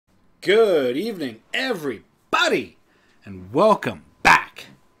Good evening, everybody, and welcome back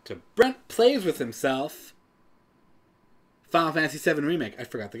to Brent Plays With Himself. Final Fantasy VII Remake. I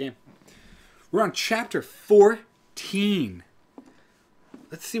forgot the game. We're on chapter 14.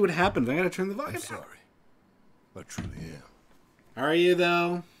 Let's see what happens. I gotta turn the volume I'm down. sorry. I truly am. Are you,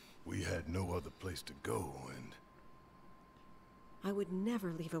 though? We had no other place to go, and I would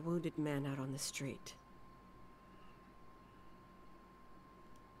never leave a wounded man out on the street.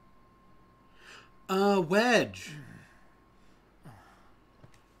 Wedge.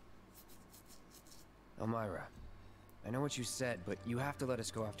 Elmira, I know what you said, but you have to let us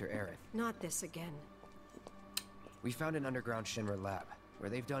go after Aerith. Not this again. We found an underground Shinra lab, where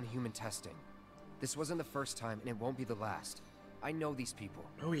they've done human testing. This wasn't the first time, and it won't be the last. I know these people.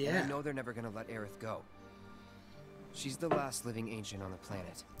 Oh, yeah. And I know they're never gonna let Aerith go. She's the last living ancient on the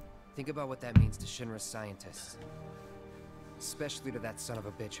planet. Think about what that means to Shinra's scientists. Especially to that son of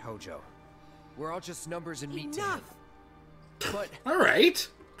a bitch, Hojo. We're all just numbers and meat to him. Enough! But Alright.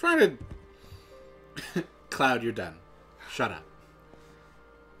 Trying to... Cloud, you're done. Shut up.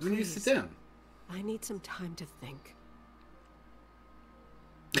 You need to sit Please. down. I need some time to think.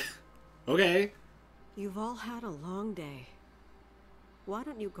 Okay. You've all had a long day. Why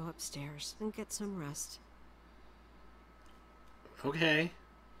don't you go upstairs and get some rest? Okay.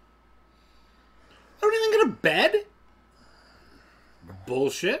 I don't even go to bed?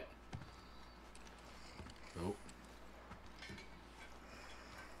 Bullshit. Oh.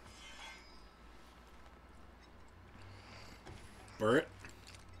 Bert.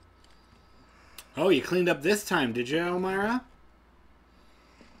 Oh, you cleaned up this time, did you, Elmira?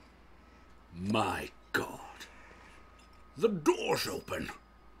 My God. The door's open.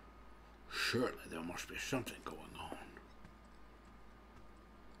 Surely there must be something going on.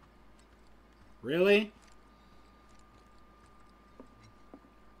 Really?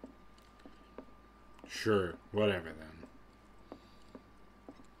 Sure, whatever then.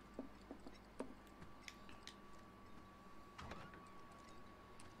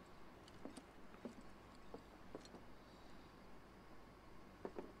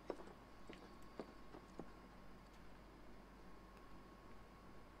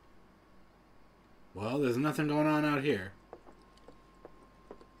 Well, there's nothing going on out here.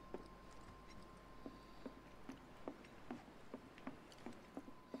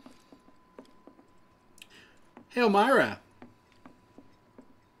 Hey, Elmira.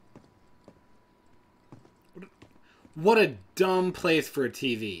 What a dumb place for a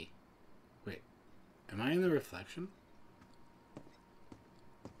TV. Wait, am I in the reflection?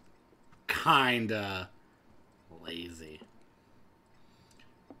 Kinda lazy.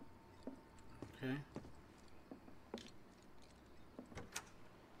 Okay.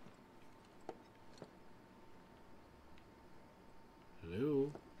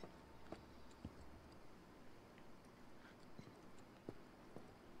 Hello?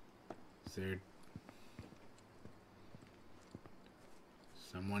 Is there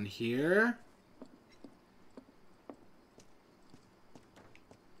someone here?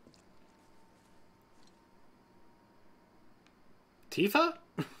 Tifa?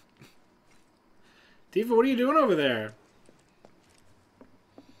 Tifa, what are you doing over there?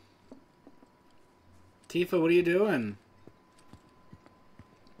 Tifa, what are you doing?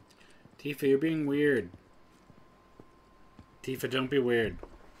 Tifa, you're being weird. Tifa, don't be weird.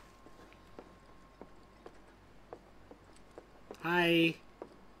 Hi.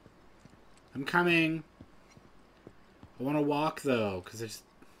 I'm coming. I want to walk, though, because I've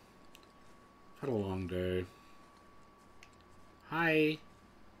had a long day. Hi.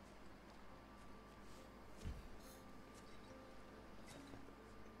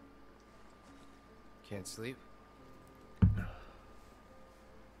 can't sleep?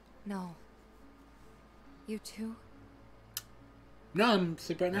 No. You too? No, I'm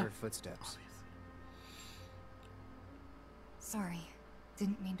asleep right I now. heard footsteps. Sorry.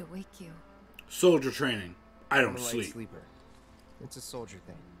 Didn't mean to wake you. Soldier training. I I'm don't a light sleep. sleeper. It's a soldier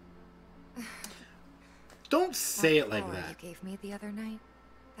thing. Don't say it That like flower that. you gave me the other night?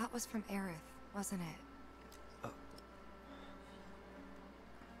 That was from Aerith, wasn't it?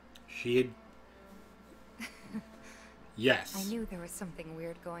 She had... Yes. I knew there was something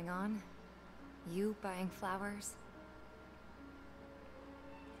weird going on. You buying flowers?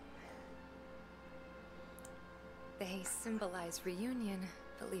 They symbolize reunion,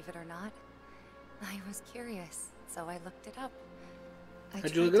 believe it or not. I was curious, so I looked it up. I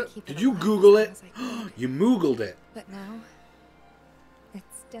How'd you tried look to it up? keep Did it you alive Google as it? long as I could. You Moogled it. But now,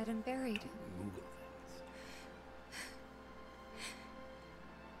 it's dead and buried. Moogle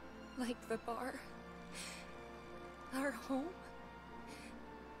Like the bar. Our home.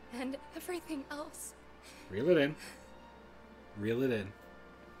 and everything else. Reel it in. Reel it in.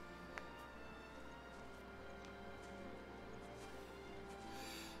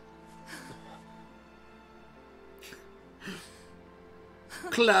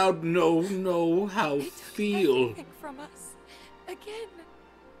 Cloud, no, how They took feel. everything from us. Again.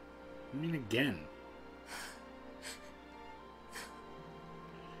 I mean, again.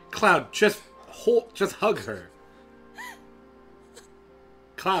 Cloud, just hug her.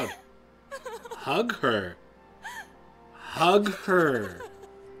 Cloud, hug her. Hug her.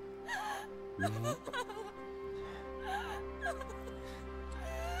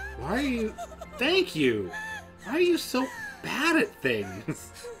 Why are you... Thank you. Why are you so bad at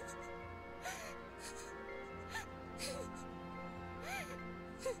things?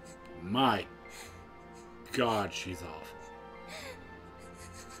 My God, she's off.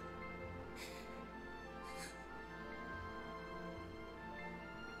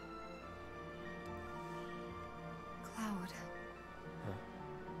 Cloud.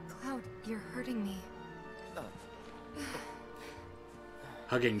 Cloud, you're hurting me.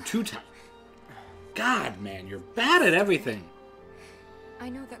 Hugging too tight. God, man, you're bad at everything. I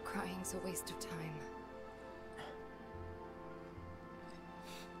know that crying's a waste of time.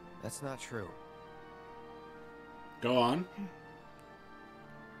 That's not true. Go on.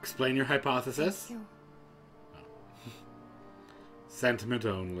 Explain your hypothesis. Thank you. Sentiment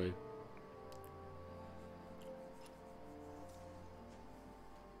only.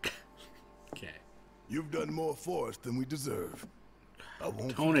 Okay. You've done more for us than we deserve. I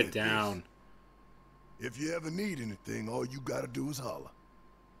won't Tone it forget down. this. If you ever need anything, all you gotta do is holler.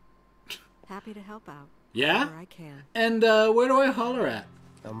 Happy to help out. Yeah? Where I can. And where do I holler at?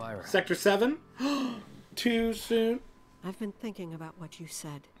 Elmira. Sector 7? Too soon? I've been thinking about what you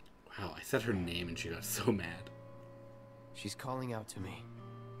said. Wow, I said her name and she got so mad. She's calling out to me.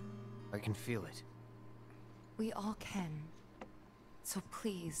 I can feel it. We all can. So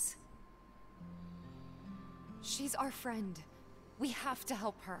please. She's our friend. We have to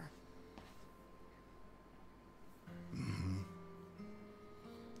help her.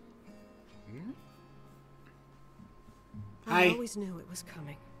 Hi. I always knew it was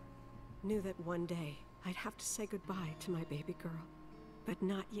coming. Knew that one day I'd have to say goodbye to my baby girl. But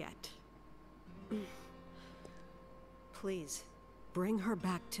not yet. Please, bring her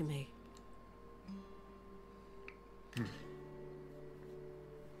back to me.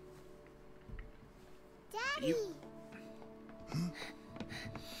 Daddy!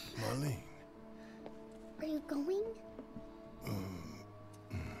 Marlene, Are you going?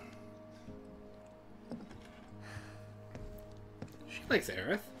 She likes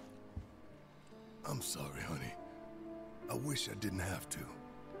Aerith. I'm sorry, honey. I wish I didn't have to.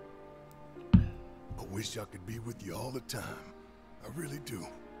 I wish I could be with you all the time. I really do.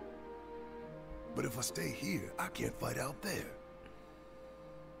 But if I stay here, I can't fight out there.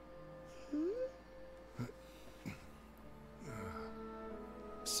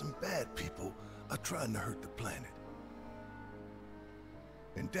 Some bad people are trying to hurt the planet.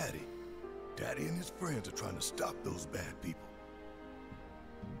 And Daddy and his friends are trying to stop those bad people.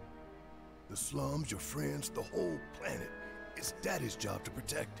 The slums, your friends, the whole planet. It's Daddy's job to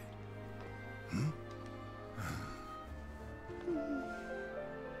protect it.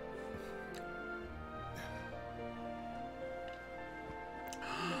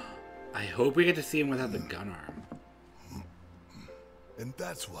 I hope we get to see him without the gun arm. And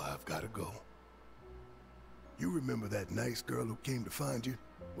that's why I've got to go. You remember that nice girl who came to find you?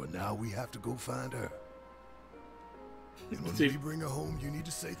 Well, now we have to go find her. And when Steve- we bring her home, you need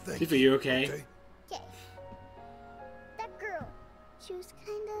to say thank Steve, you. are you okay? Okay? Okay. That girl, she was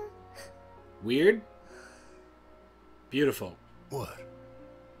kinda... Weird? Beautiful. What?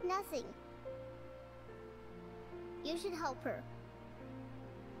 nothing. You should help her.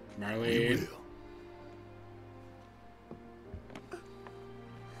 You Marlene. will.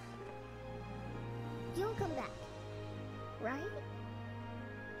 You'll come back, right?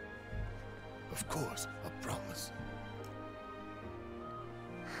 Of course, I promise.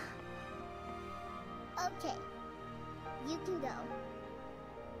 Okay. You can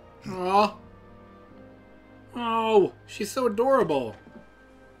go. Aw. Oh, she's so adorable.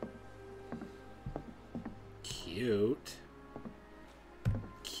 Cute.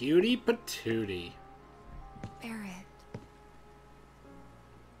 Cutie patootie. Aerith.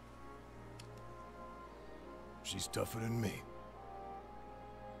 She's tougher than me.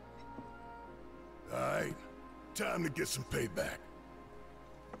 Alright, time to get some payback.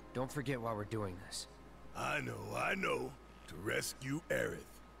 Don't forget why we're doing this. I know. To rescue Aerith.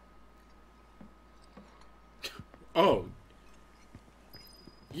 Oh.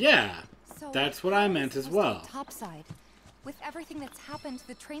 Yeah, So that's what I how are we meant as supposed to well. get topside. With everything that's happened,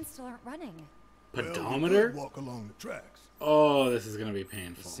 the trains still aren't running. Well, we Pedometer? could walk along the tracks. Oh, this is gonna be The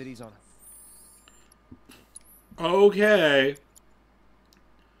painful. city's on. Okay.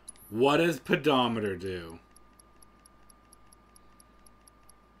 What does pedometer do?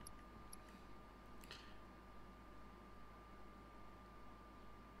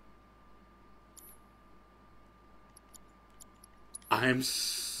 I'm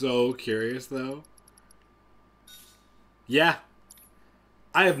so curious, though. Yeah.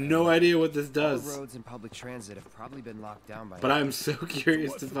 I have no idea what this All does. the roads and public transit have probably been locked down by But now. I'm so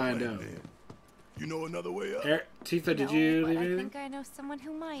curious What's to the find plan, out. then? You know another way up? Tifa, did No, you but leave I anything? think I know someone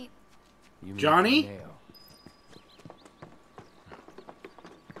who might. You mean Johnny? Corneo.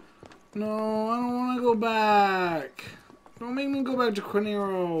 No, I don't want to go back. Don't make me go back to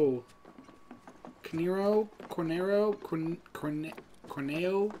Cornero. Cornero? Cornero? Corneo?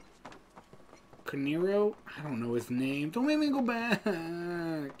 Cornero? I don't know his name. Don't make me go back.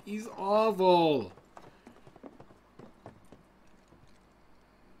 He's awful.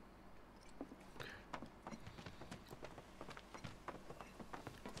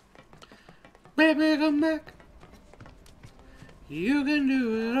 Baby, come back. You can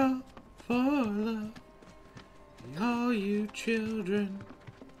do it all for love. All you children.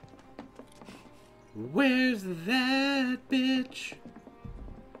 Where's that bitch?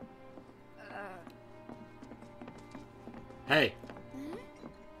 Hey.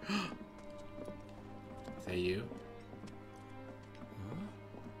 Is that you?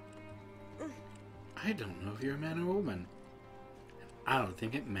 I don't know if you're a man or a woman. I don't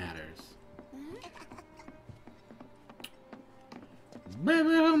think it matters. Baby,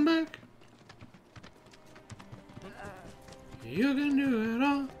 come back. You can do it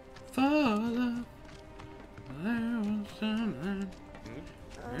all for love. There was something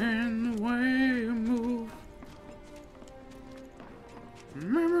in the way you move.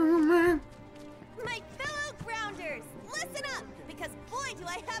 My fellow grounders, listen up, because boy do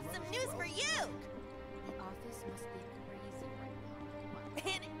I have some news for you! The office must be crazy right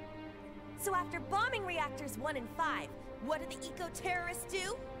now. So after bombing reactors 1 and 5, what do the eco-terrorists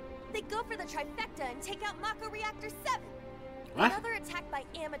do? They go for the trifecta and take out Mako Reactor 7. What? Another attack by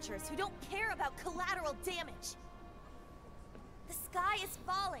amateurs who don't care about collateral damage. The sky is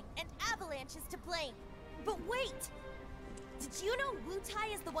falling and Avalanche is to blame. But wait! Did you know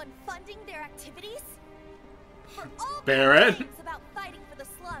Wutai is the one funding their activities? For all their Barrett? claims about fighting for the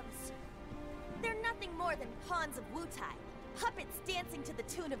slums, they're nothing more than pawns of Wutai, puppets dancing to the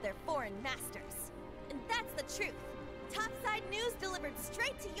tune of their foreign masters. And that's the truth. Topside news delivered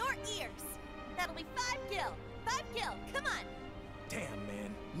straight to your ears. That'll be 5 gil. 5 gil, come on. Damn,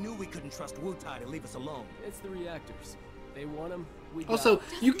 man. Knew we couldn't trust Wutai to leave us alone. It's the reactors. They want them. We got Also, 'em.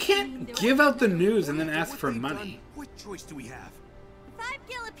 you can't give out the news and then ask for What they've money. done, what choice do we have? 5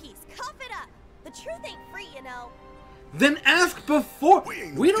 gil apiece, cough it up. The truth ain't free, you know. Then ask before.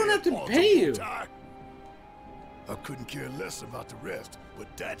 ain't no We don't damn have to balls pay of you. Wutai. I couldn't care less about the rest,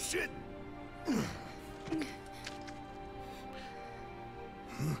 but that shit.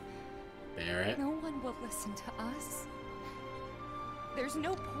 Barrett. No one will listen to us. There's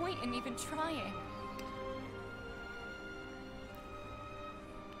no point in even trying.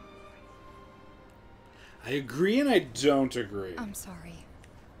 I agree and I don't agree. I'm sorry.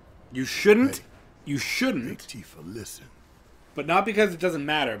 You shouldn't. Hey. You Big shouldn't. Tifa, listen. But not because it doesn't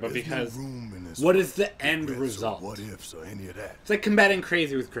matter, but There's because no room in this what world is the for end regrets or result? What ifs or any of that. It's like combating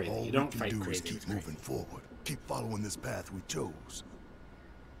crazy with crazy. All You don't we can fight do is crazy keep with crazy. moving forward. Keep following this path we chose.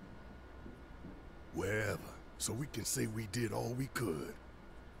 Wherever, so we can say we did all we could.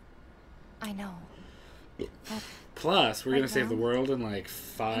 I know. But Plus, we're Right gonna save the now, world in like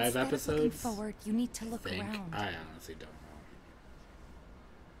 5 instead of looking episodes. forward, you need to look think. around. I honestly don't know.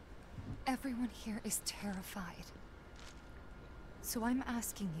 Everyone here is terrified. So I'm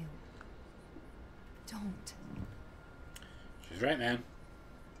asking you, don't. She's right, man.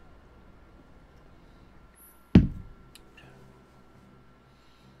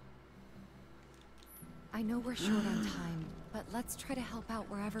 I know we're short on time, but let's try to help out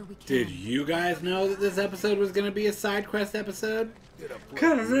wherever we can. Did you guys know that this episode was gonna be a side quest episode?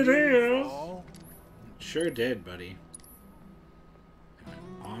 Cause it is. Sure did, buddy. And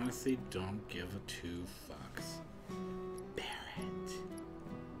I honestly don't give a 2 fucks. Barrett.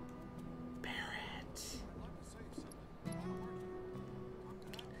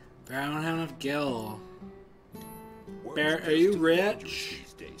 I don't have enough gil. Barrett, are you rich?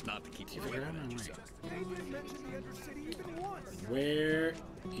 Where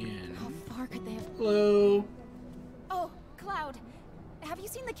in? How far could they have... Hello. Oh, Cloud. have you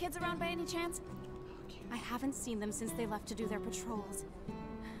seen the kids around by any chance? I haven't seen them since they left to do their patrols.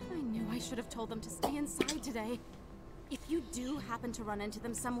 I knew I should have told them to stay inside today. If you do happen to run into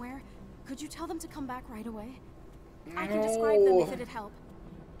them somewhere, could you tell them to come back right away? I can describe them if it'd help.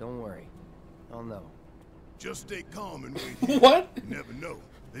 Don't worry. I'll know. Just stay calm and wait. What? You never know.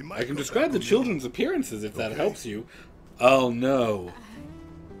 They might I can come describe back the on children's appearances if that helps you. Oh no.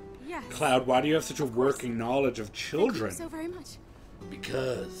 Yes. Cloud, why do you have such a working knowledge of children? Thank you so very much.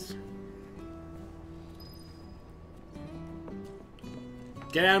 Because.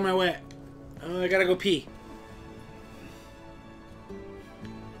 Get out of my way. Oh, I gotta go pee.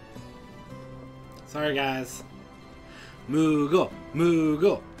 Sorry, guys. Moogle,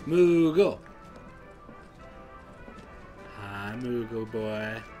 Moogle, Moogle. Hi, Moogle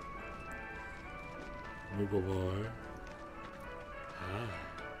boy. Moogle boy. Hi.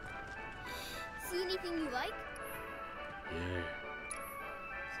 See anything you like? Yeah.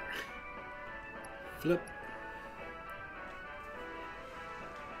 Sorry. Flip.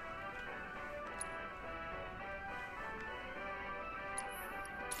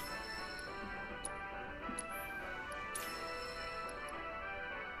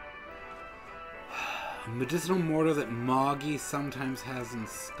 A medicinal mortar that Moggy sometimes has in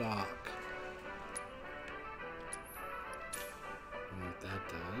stock. I don't know what that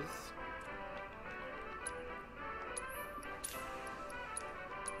does.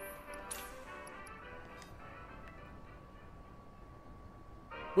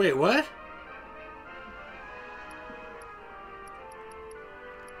 Wait, what?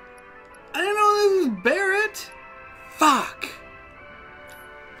 I didn't know this was Barrett! Fuck!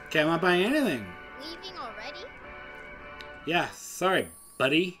 Okay, I'm not buying anything. Leaving already? Yeah, sorry,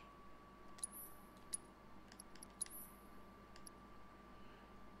 buddy.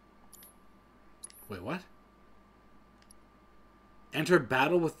 Wait, what? Enter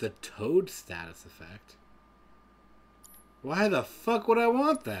battle with the Toad status effect. Why the fuck would I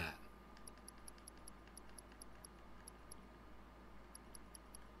want that?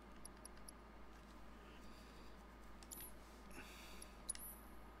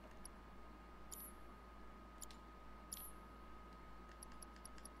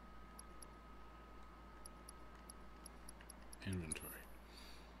 Inventory.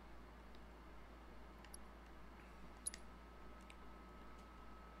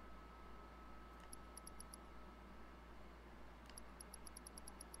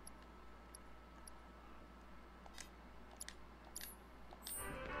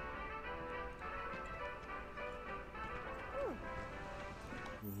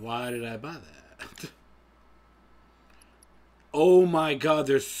 Why did I buy that? Oh my god,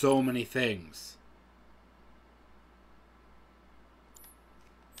 there's so many things.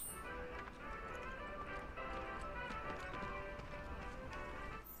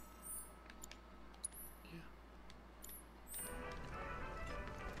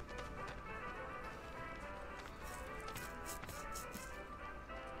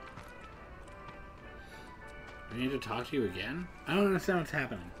 I need to talk to you again? I don't understand what's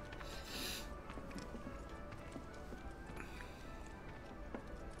happening.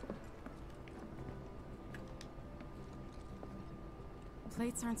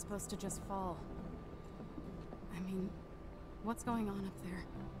 Plates aren't supposed to just fall. I mean, what's going on up there?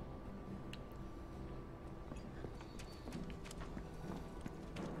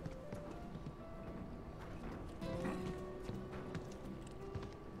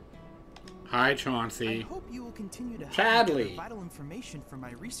 Hi, Chauncey. I hope you will continue to Chadley. have vital information for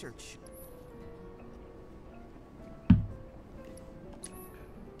my research.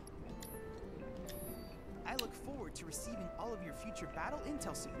 I look forward to receiving all of your future battle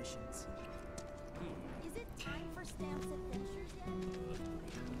intel submissions. Is it time for Stam's adventures yet?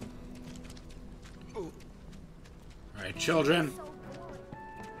 Oh. Alright, children.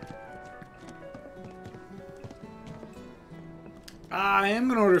 I am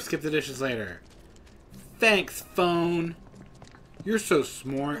gonna order skip the dishes later. Thanks, phone. You're so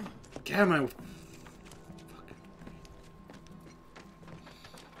smart. Get out of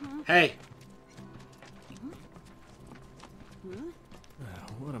my... Hey.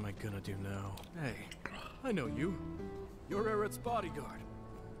 What am I gonna do now? Hey, I know you. You're Aerith's bodyguard.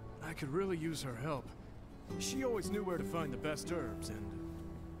 I could really use her help. She always knew where to find the best herbs, and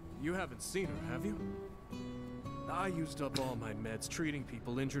you haven't seen her, have you? I used up all my meds treating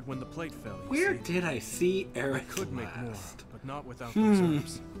people injured when the plate fell. Where did I see Aerith I could make more, last? but not without those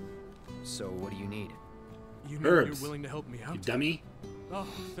herbs. So what do you need? You know Herbs. you're willing to help me out? You dummy. Oh,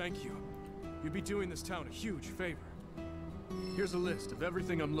 thank you. You'd be doing this town a huge favor. Here's a list of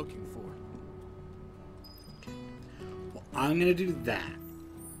everything I'm looking for. I'm gonna do that.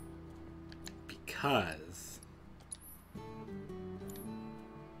 Because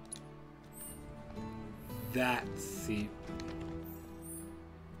that seat.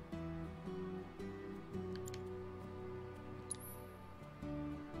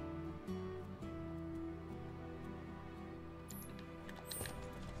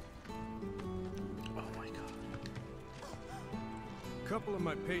 A couple of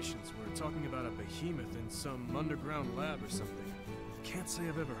my patients were talking about a behemoth in some underground lab or something. Can't say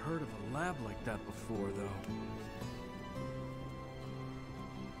I've ever heard of a lab like that before, though.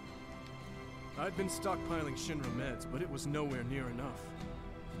 I'd been stockpiling Shinra meds, but it was nowhere near enough.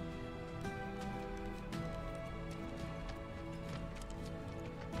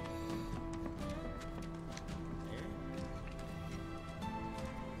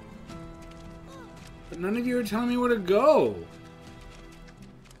 But none of you are telling me where to go.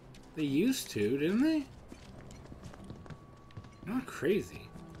 They used to, didn't they? Not crazy.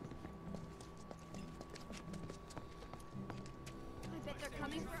 I bet they're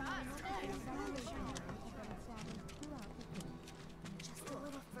coming for us. Just a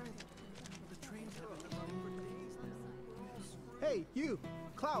little further. Hey, you!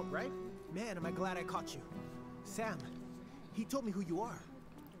 Cloud, right? Man, am I glad I caught you. Sam, he told me who you are.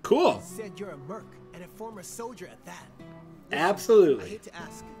 Cool. Said you're a merc, and a former soldier at that. Absolutely. I hate to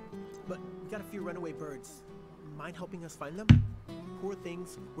ask, but we got a few runaway birds. Mind helping us find them? Poor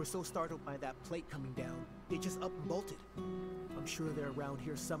things were so startled by that plate coming down, they just up and bolted. I'm sure they're around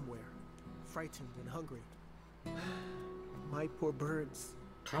here somewhere, frightened and hungry. My poor birds.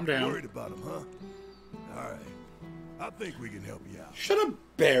 Calm down. Worried about them, huh? All right. I think we can help you out. Shut up,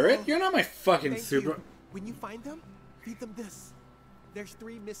 Barrett. You're not my fucking Thank super... you. When you find them, feed them this. There's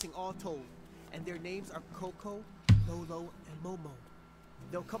 3 missing all told, and their names are Coco, Lolo, and Momo.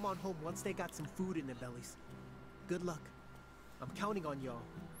 They'll come on home once they got some food in their bellies. Good luck. I'm counting on y'all.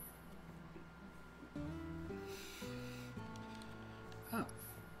 Oh.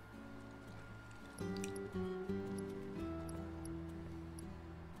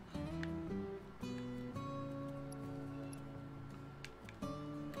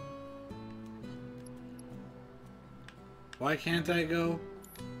 Why can't I go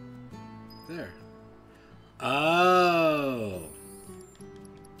there? Oh.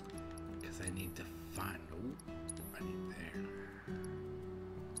 Because I need to find... Oh, I need there.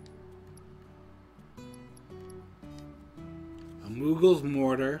 A Moogle's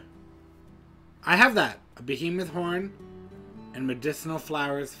mortar. I have that. A behemoth horn and medicinal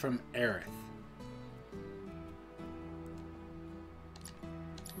flowers from Aerith.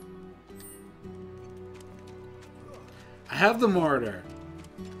 I have the mortar.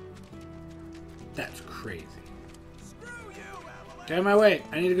 That's crazy. Get out of my way.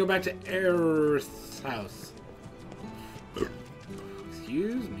 I need to go back to Aerith's house.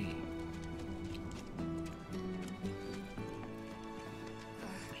 Excuse me.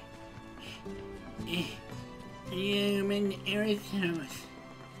 I'm in Aerith's house.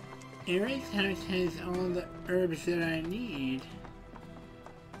 Aerith's house has all the herbs that I need.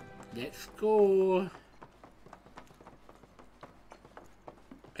 Let's go.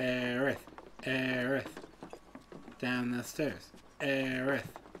 Aerith. Aerith. Down the stairs. Aerith.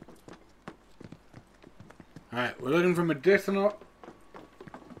 Alright, we're looking for medicinal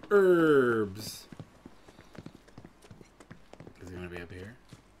herbs. Is it going to be up here?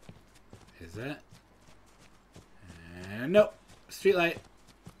 Is that? And nope. Streetlight.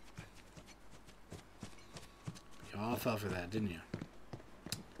 You all fell for that, didn't you?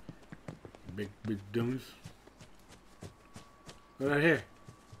 Big dummies. What out here?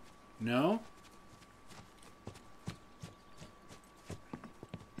 No?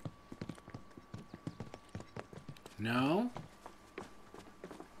 No?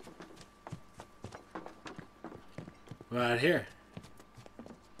 What out here?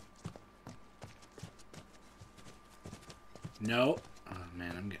 No. Oh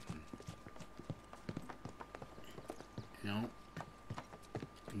man, I'm getting... No.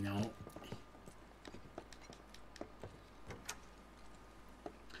 No.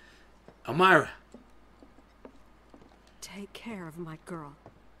 Amira. Take care of my girl.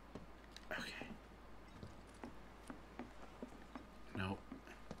 Okay. No.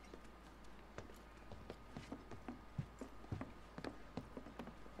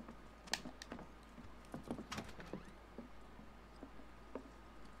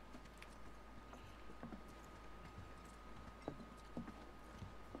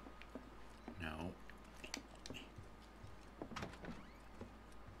 No.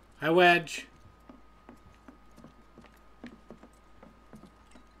 Hi, Wedge.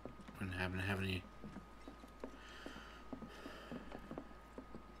 Wouldn't happen to have any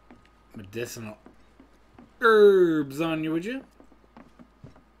medicinal herbs on you, would you?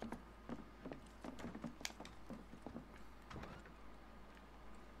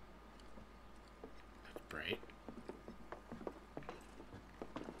 That's bright.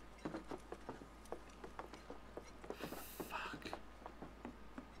 Fuck.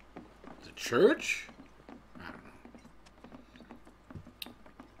 The church? I don't know.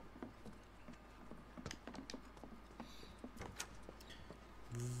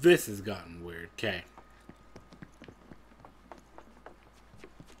 This has gotten weird. Okay.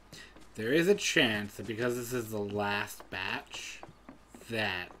 There is a chance that because this is the last batch,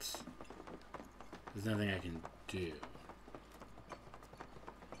 that there's nothing I can do.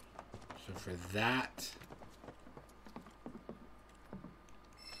 So for that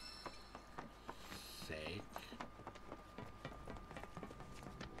sake,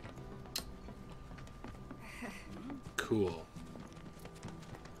 cool.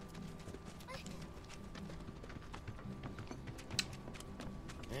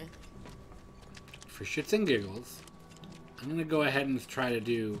 For shits and giggles, I'm gonna go ahead and try to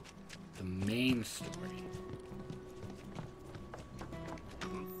do the main story.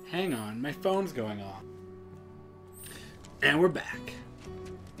 Hang on, my phone's going off. And we're back.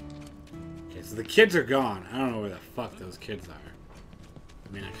 Okay, so the kids are gone. I don't know where the fuck those kids are.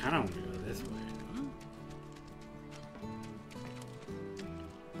 I mean, I kinda want to go this way.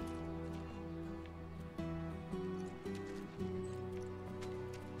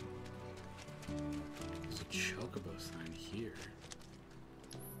 Here.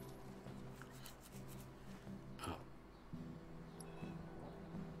 Oh.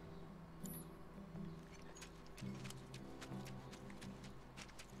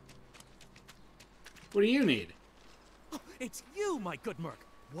 What do you need? Oh, it's you, my good Merc.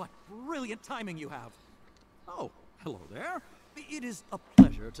 What brilliant timing you have. Oh, hello there. It is a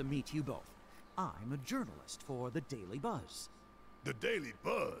pleasure to meet you both. I'm a journalist for the Daily Buzz. The Daily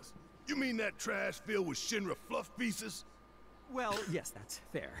Buzz? You mean that trash filled with Shinra fluff pieces? Well, yes, that's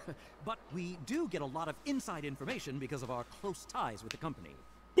fair. But we do get a lot of inside information because of our close ties with the company.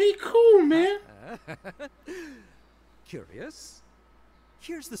 Be cool, man. Curious?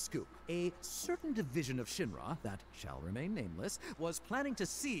 Here's the scoop. A certain division of Shinra, that shall remain nameless, was planning to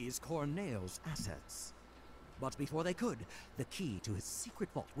seize Corneo's assets. But before they could, the key to his secret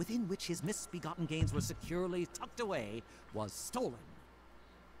vault, within which his misbegotten gains were securely tucked away, was stolen.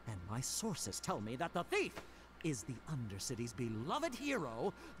 And my sources tell me that the thief is the Undercity's beloved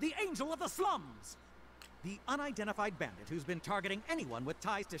hero, the Angel of the Slums! The unidentified bandit who's been targeting anyone with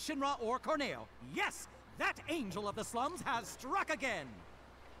ties to Shinra or Corneo. Yes, that Angel of the Slums has struck again!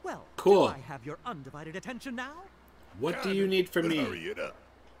 Well, cool. Do I have your undivided attention now? What do you need from me? Hurry it up.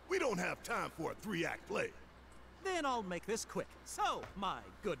 We don't have time for a 3-act play. Then I'll make this quick. So, my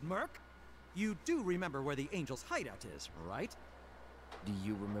good Merc, you do remember where the Angel's hideout is, right? Do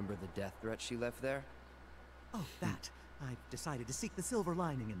you remember the death threat she left there? Oh, that. I've decided to seek the silver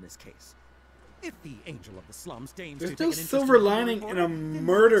lining in this case. If the Angel of the Slums deigns to There's take no an interest silver in the lining report, in a then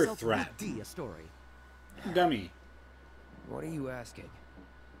murder myself threat. would be a story. Dummy. What are you asking?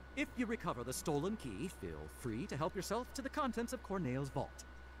 If you recover the stolen key, feel free to help yourself to the contents of Corneo's vault.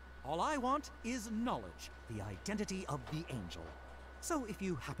 All I want is knowledge, the identity of the Angel. So if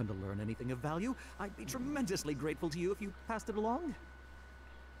you happen to learn anything of value, I'd be tremendously grateful to you if you passed it along.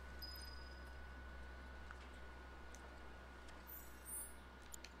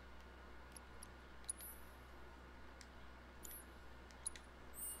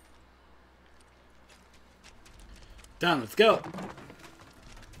 Done, let's go.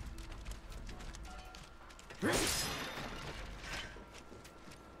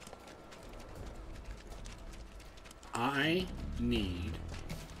 I need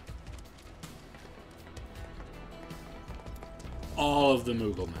all of the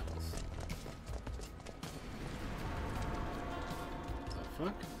Moogle medals. The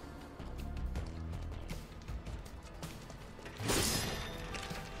fuck?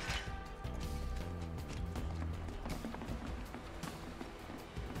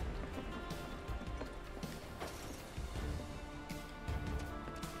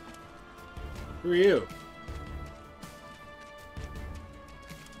 Who are you?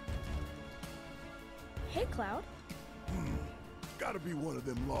 Hey, Cloud. Gotta be one of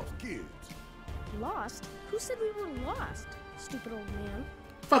them lost kids. Lost? Who said we were lost? Stupid old man.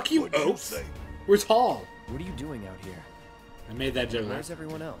 Fuck you, What'd you Oaks. say? Where's Hall? What are you doing out here? I made that joke. Where's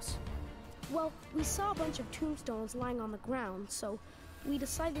everyone else? Well, we saw a bunch of tombstones lying on the ground, so we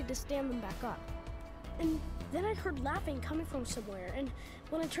decided to stand them back up. And then I heard laughing coming from somewhere, and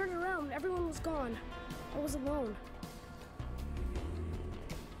when I turned around, everyone was gone. I was alone.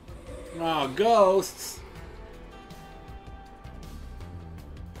 Oh, ghosts.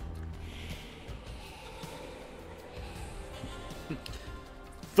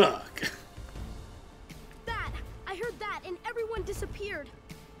 Fuck. That! I heard that, and everyone disappeared.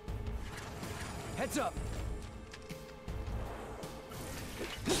 Heads up!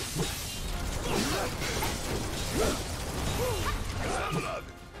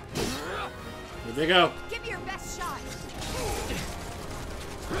 Where'd they go? Give me your best shot.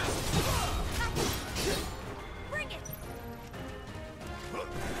 Bring it.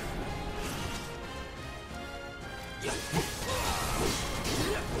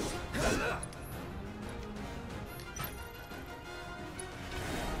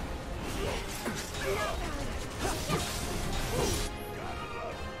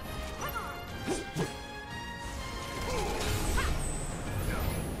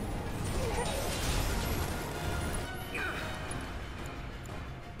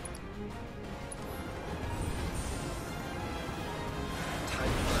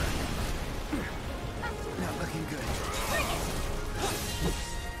 Not looking good.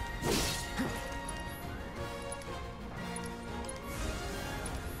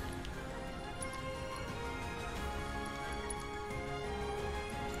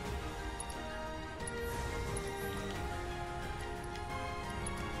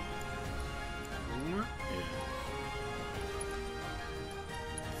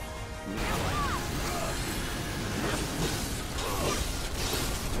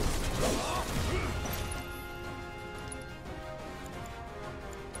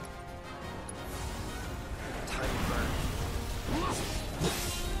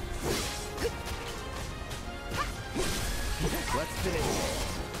 Let's finish.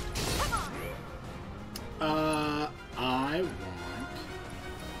 I want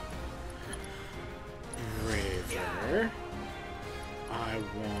Razor. I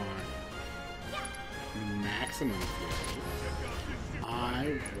want Maximum Fury.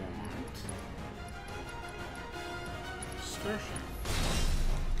 I want Starship.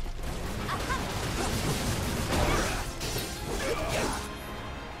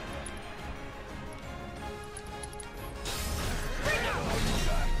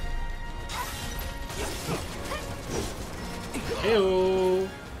 Heyo.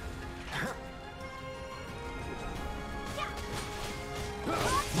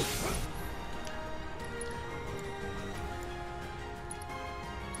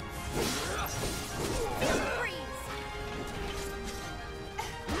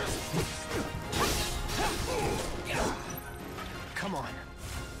 Come on. I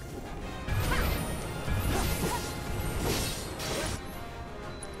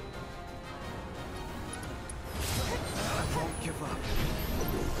won't give up.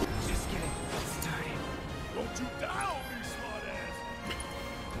 Just getting started. Don't you down me, smartass!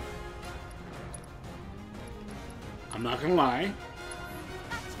 I'm not gonna lie.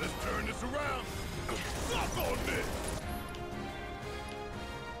 Let's turn this around. Suck on this.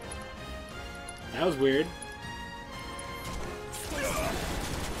 That was weird.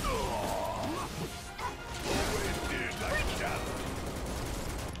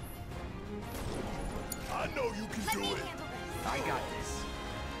 I know you can do it. I got this.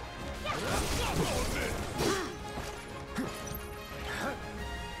 Suck on this.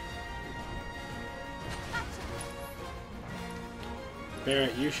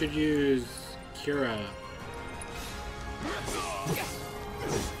 Barrett, you should use Cura.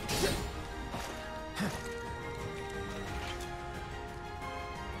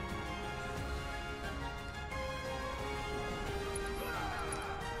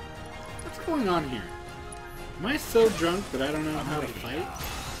 What's going on here? Am I so drunk that I don't know how to fight?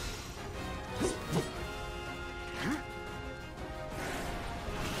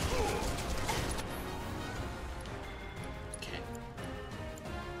 Okay.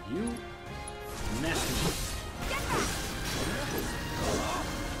 You messing with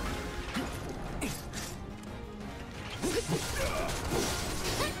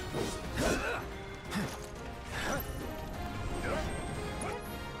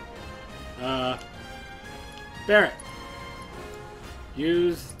Barrett,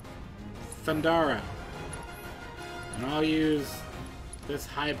 use Thundara, and I'll use this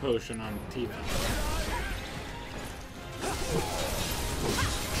high potion on Tifa.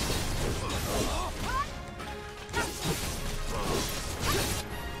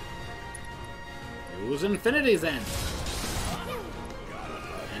 Use Infinity's End,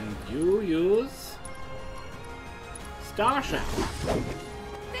 and you use Star Shout.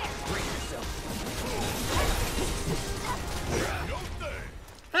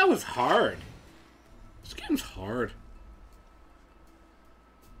 That was hard. This game's hard.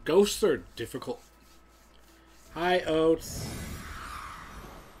 Ghosts are difficult. Hi, Oats.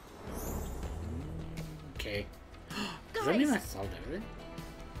 Okay. Does that mean I solved everything?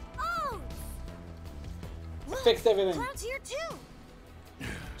 Oh! I fixed everything. Cloud's here too!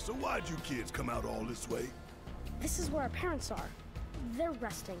 So why'd you kids come out all this way? This is where our parents are. They're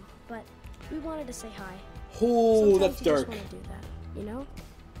resting, but we wanted to say hi. Oh, Sometimes that's you dark. just want to do that, you know?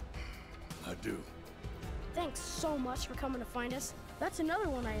 I do. Thanks so much for coming to find us. That's another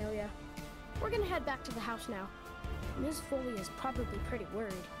one I owe ya. We're gonna head back to the house now. Ms. Foley is probably pretty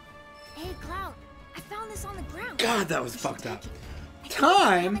worried. Hey, Cloud, I found this on the ground. God, that was fucked up. I think it'll come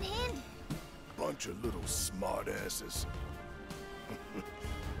Time? in handy. Bunch of little smartasses.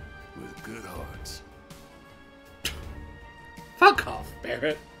 With good hearts. Fuck off,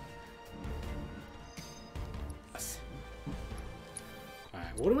 Barrett.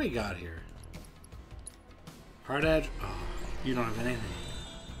 Alright, what do we got here? Hard edge? Oh, you don't have anything.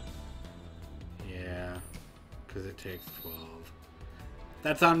 Yeah, because it takes 12.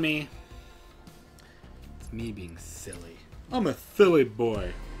 That's on me. It's me being silly. I'm a silly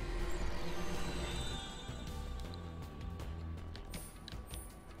boy.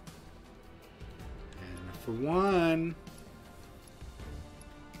 And for one...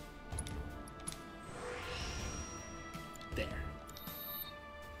 There.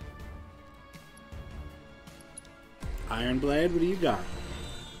 Iron Blade, what do you got?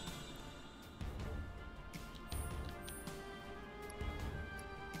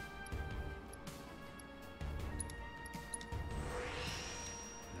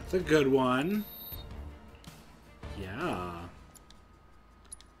 That's a good one. Yeah.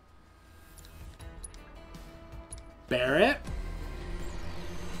 Barrett?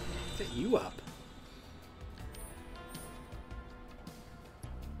 Set you up.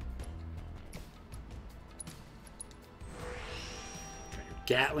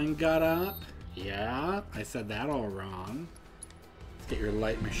 Gatling got up. Yeah, I said that all wrong. Let's get your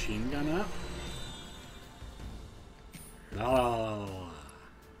light machine gun up. La la la la la.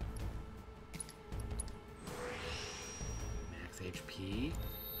 Max HP.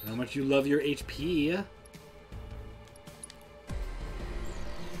 I know how much you love your HP.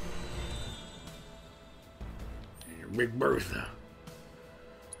 And your Big Bertha.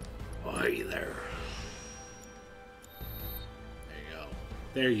 Oh, hey there.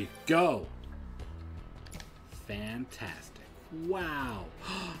 There you go. Fantastic. Wow.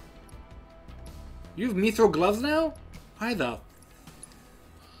 You have mithril gloves now? Why the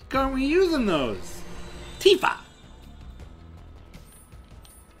fuck aren't we using those? Tifa!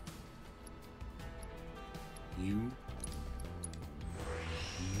 You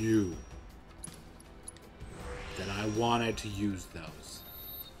knew that I wanted to use those.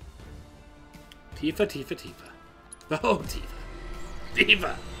 Tifa, Tifa, Tifa. Oh, Tifa.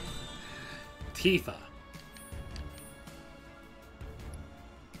 Tifa! Tifa.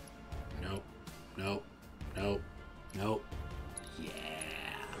 Nope. Nope. Nope. Nope. Yeah.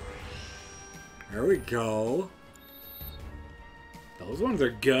 There we go. Those ones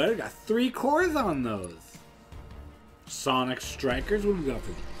are good. Got 3 cores on those. Sonic Strikers. What do we got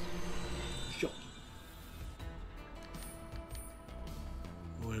for these? Show.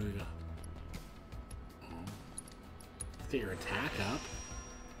 What do we got? Let's get your attack up.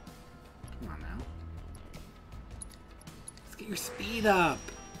 Come on now. Let's get your speed up.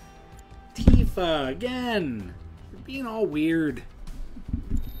 Tifa, again. You're being all weird.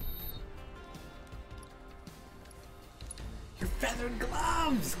 Your feathered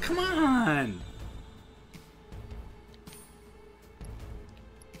gloves. Come on.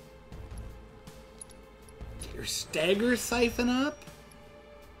 Get your stagger siphon up.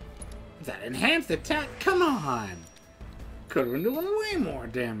 That enhanced attack. Come on. Could have been doing way more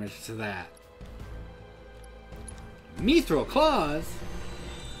damage to that. Mithril claws.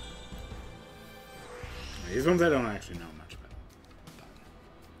 These ones I don't actually know much about.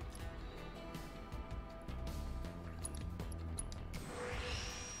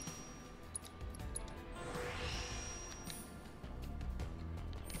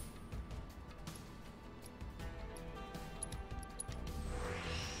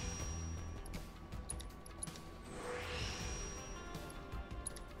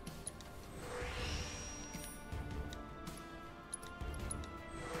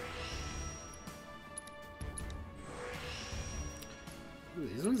 Ooh,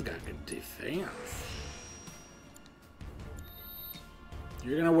 these ones got good defense.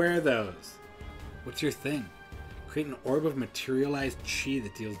 You're gonna wear those. What's your thing? Create an orb of materialized chi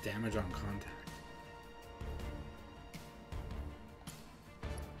that deals damage on contact.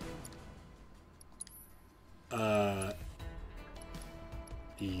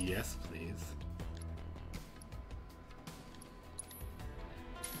 Yes, please.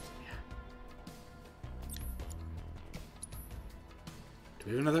 Yeah. Do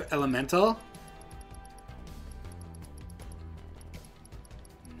we have another elemental?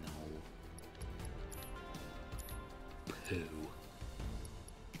 No. Poo.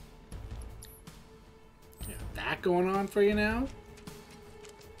 Yeah, that going on for you now?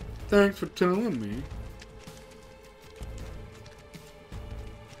 Thanks for telling me.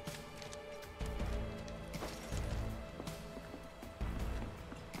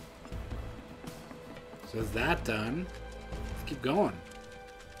 So is that done? Let's keep going.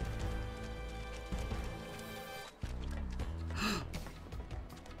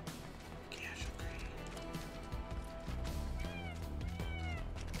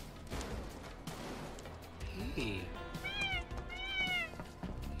 Hey.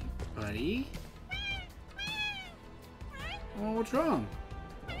 Buddy? Oh, what's wrong?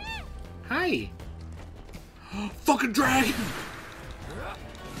 Hi! Fucking dragon!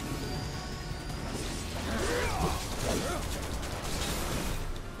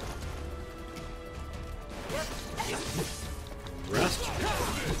 Rust.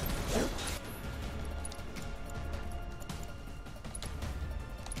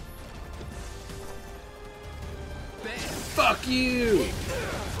 Fuck you!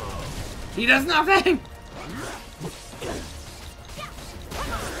 He does nothing!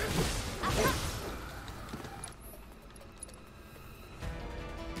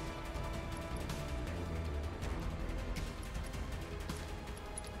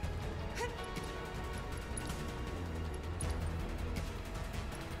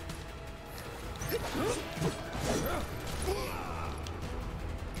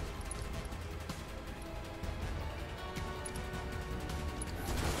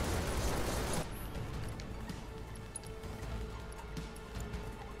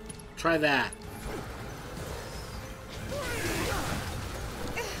 Try that.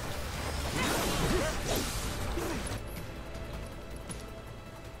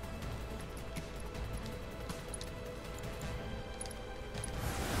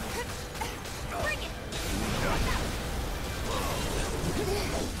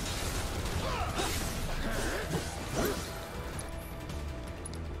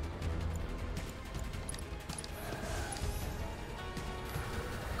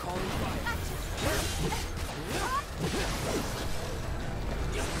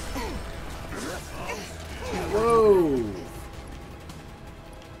 Whoa!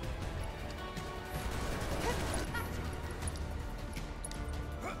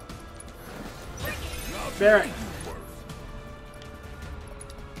 Barrett!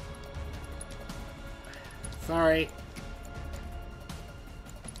 Sorry.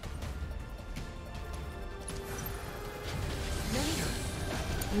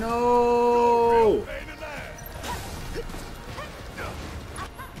 No!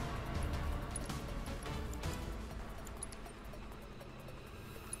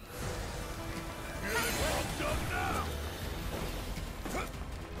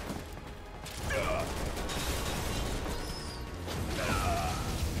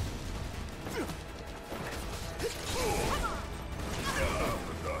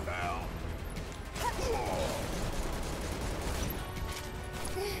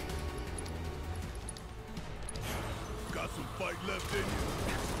 Left in you.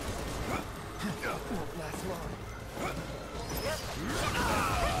 Won't last long.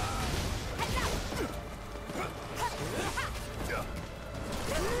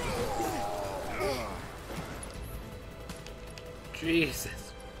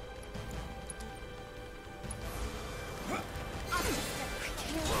 Jesus.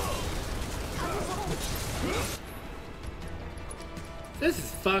 This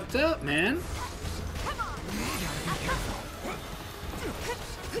is fucked up, man.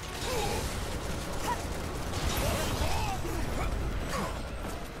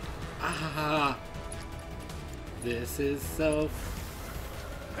 Ah, this is so.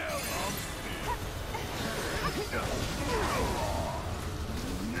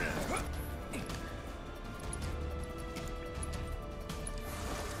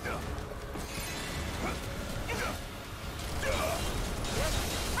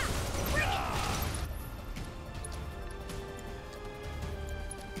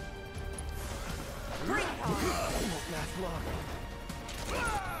 Won't last long.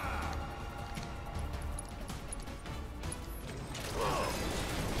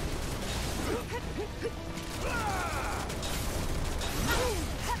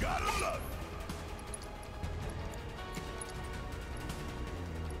 Gotta love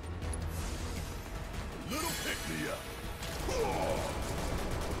it. Little pick me up.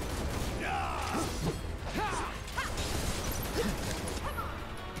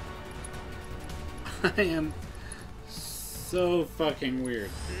 I am so fucking weird.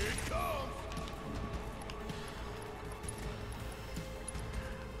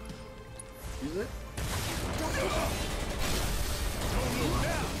 Use it?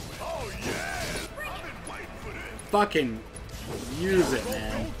 Fucking use it,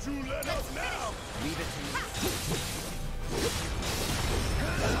 man.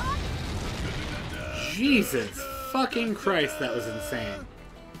 Jesus fucking Christ, that was insane.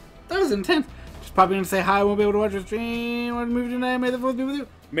 That was intense. Just popping in to say hi. I won't be able to watch your stream. Watch a movie tonight. May the 4th be with you.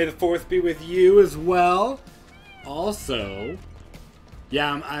 May the 4th be with you as well. Also,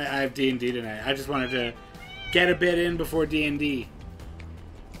 yeah, I have D&D tonight. I just wanted to get a bit in before D&D.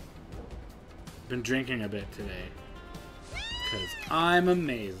 Been drinking a bit today. Because I'm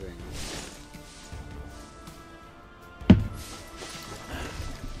amazing.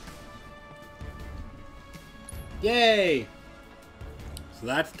 Yay! So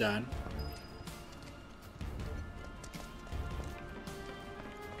that's done.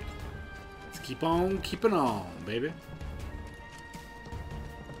 Let's keep on keeping on, baby.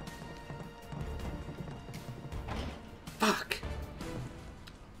 Fuck!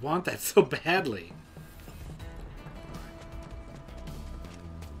 Want that so badly.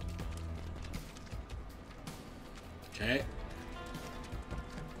 Okay.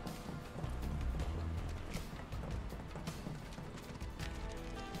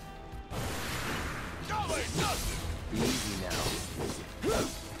 Easy now.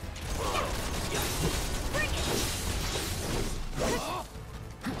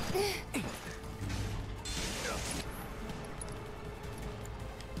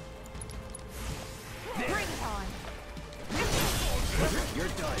 Bring it on. You're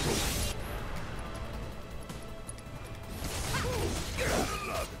done.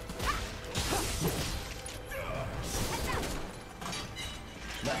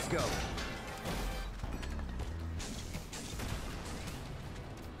 Let's go.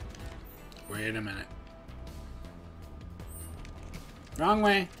 Wait a minute. Wrong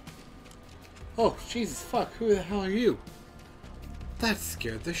way. Oh, Jesus fuck. Who the hell are you? That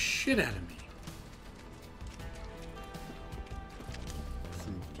scared the shit out of me.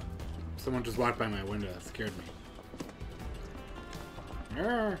 Someone just walked by my window. That scared me.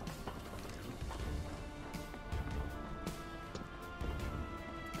 Arr.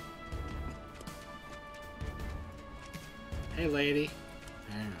 Hey, lady.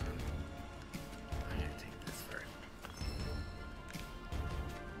 Hang on. I gotta take this first.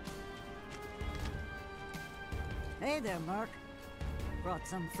 Hey there, Mark. Brought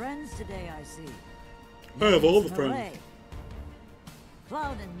some friends today, I see. I have all the Nice friends. array.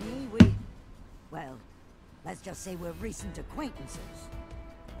 Cloud and me, we... Well, let's just say we're recent acquaintances.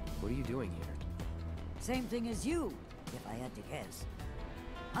 What are you doing here? Same thing as you, if I had to guess.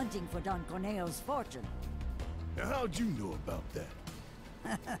 Hunting for Don Corneo's fortune. Now, how'd you know about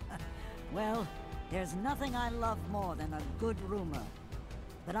that? Well, there's nothing I love more than a good rumor.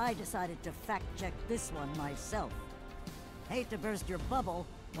 But I decided to fact-check this one myself. Hate to burst your bubble,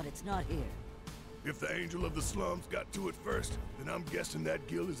 but it's not here. If the Angel of the Slums got to it first, then I'm guessing that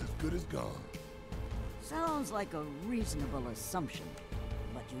guild is as good as gone. Sounds like a reasonable assumption.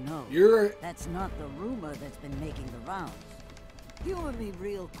 But you know, that's not the rumor that's been making the rounds. Humor me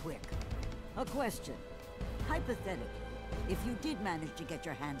real quick. A question. Hypothetically, if you did manage to get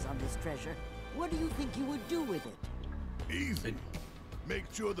your hands on this treasure, what do you think you would do with it? Easy. Make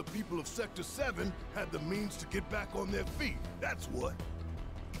sure the people of Sector 7 had the means to get back on their feet. That's what.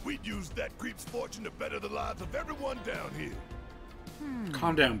 We'd use that creep's fortune to better the lives of everyone down here.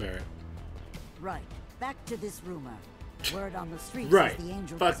 Calm down, Barrett. Right. Back to this rumor. Word on the streets Right. is the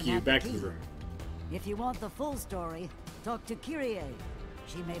angel Fuck doesn't you. have Back the to the key. room. If you want the full story, talk to Kyrie.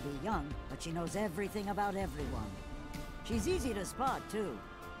 She may be young, but she knows everything about everyone. She's easy to spot, too.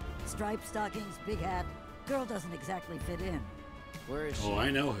 Striped stockings, big hat. Girl doesn't exactly fit in. Where is she? Oh,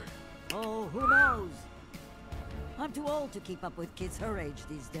 I know her. Oh, who knows? I'm too old to keep up with kids her age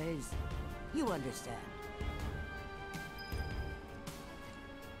these days. You understand.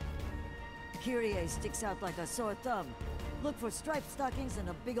 Kyrie sticks out like a sore thumb. Look for striped stockings and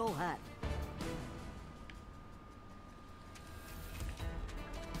a big old hat.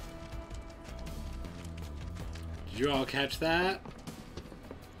 Did you all catch that?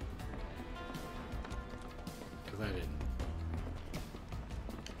 Because I didn't.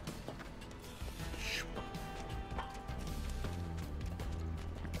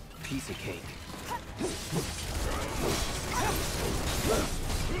 Piece of cake.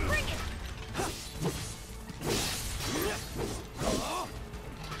 Bring it!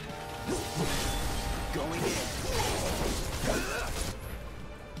 Going in.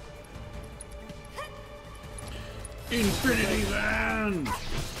 Infinity Land!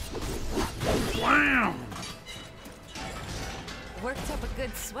 Wow! Worked up a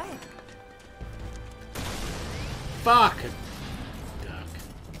good sweat. Fuck! Duck.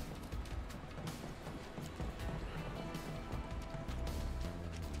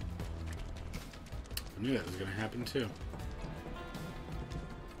 I knew that was gonna happen too.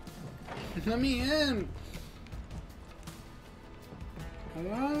 Let me in! I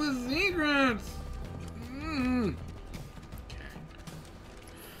want all the secrets! Okay.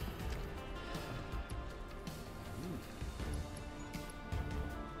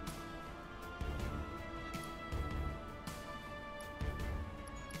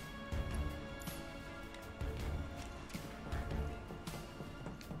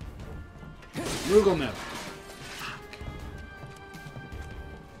 Moogle Metal. Fuck.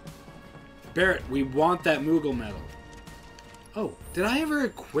 Barrett, we want that Moogle Metal. Oh, did I ever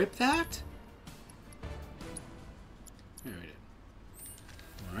equip that? Yeah, we did.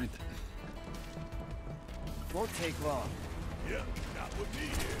 Alright then. Won't take long. Yeah, not with me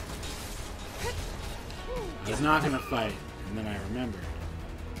here. I was not gonna fight, and then I remembered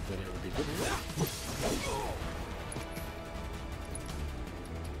that it would be difficult.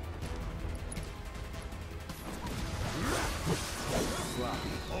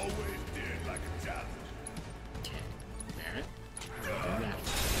 Always did like a challenge. Okay, Barrett. Do that.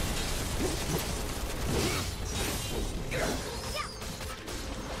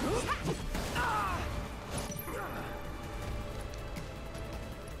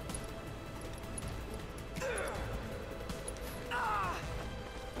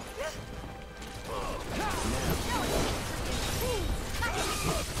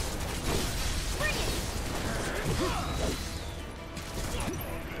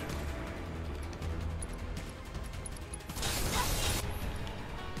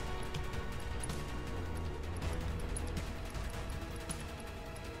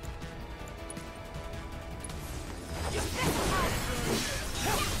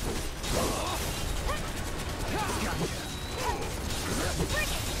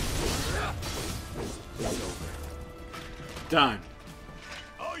 Done.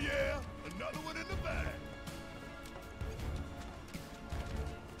 Oh yeah, another one in the bag.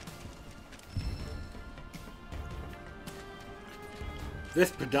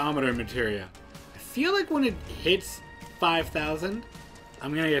 This pedometer materia. I feel like when it hits 5,000,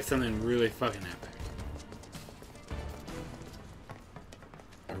 I'm gonna get something really fucking epic.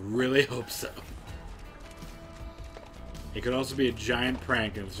 I really hope so. It could also be a giant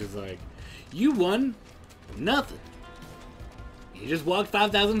prank and it's just like, you won nothing. You just walked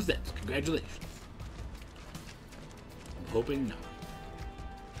 5,000 steps. Congratulations. I'm hoping no.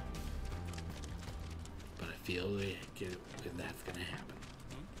 But I feel like that's gonna happen.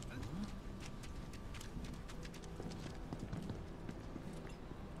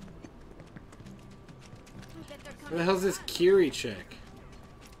 Where the hell's this Kiri chick?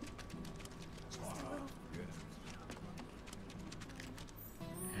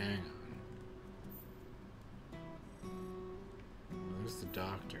 Hang on. Where's the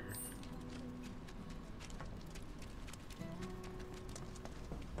doctor?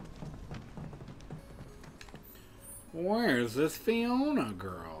 Where's this Fiona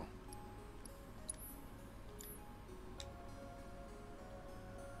girl?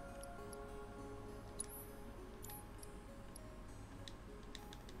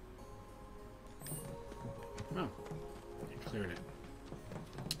 Oh, I cleared it.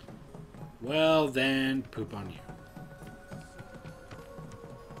 Well then, poop on you.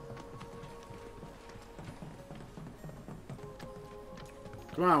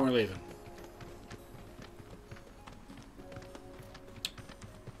 Come on, we're leaving.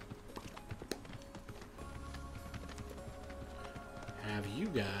 Have you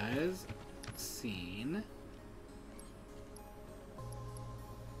guys seen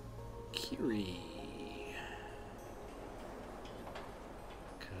Kiri?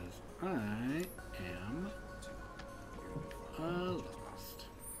 Because I am lost.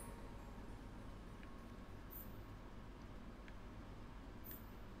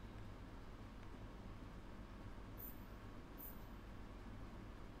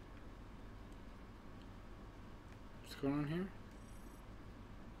 What's going on here?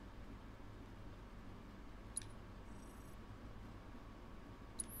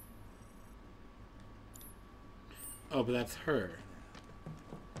 Oh, but that's her.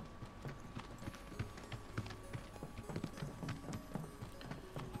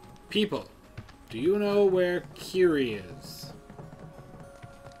 People, do you know where Kiri is?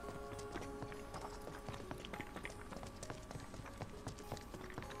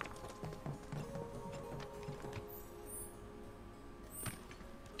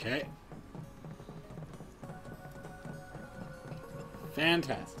 Okay.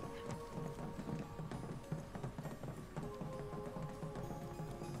 Fantastic.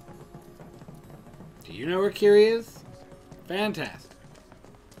 Do you know where Kiri is? Fantastic.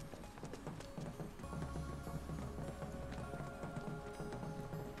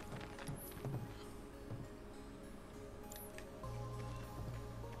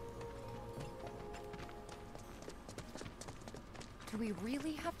 Do we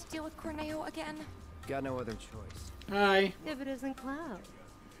really have to deal with Corneo again? Got no other choice. Hi. If it isn't Cloud.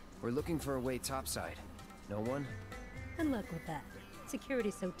 We're looking for a way topside. No one? And look with that.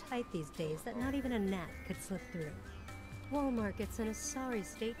 Security's so tight these days that not even a gnat could slip through. Wall Market's in a sorry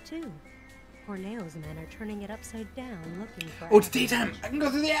state too. Corneo's men are turning it upside down looking for... Oh, it's daytime! I can go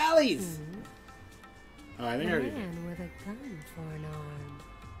through the alleys! Oh, I think I a already did. man with a gun for an arm.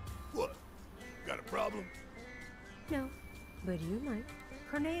 What? Got a problem? No, but you might.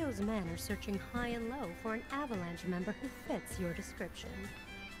 Corneo's men are searching high and low for an Avalanche member who fits your description.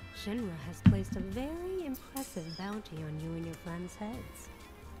 Shinra has placed a very impressive bounty on you and your friends' heads.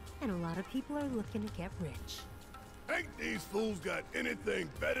 And a lot of people are looking to get rich. Ain't these fools got anything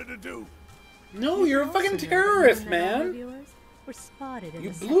better to do? No, you're a fucking terrorist, man! Were spotted in You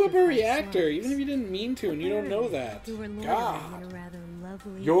the blew up a sacrifice reactor, slums. even if you didn't mean to, and you don't know that. Who were loitering God. in a rather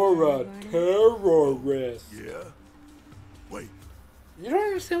lovely You're a garden. terrorist. Yeah? Wait. You don't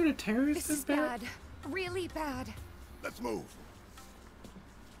understand what a terrorist This is, is bad. Really bad. Let's move.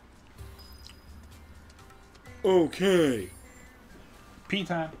 Okay. Pee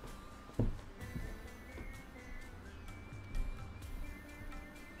time.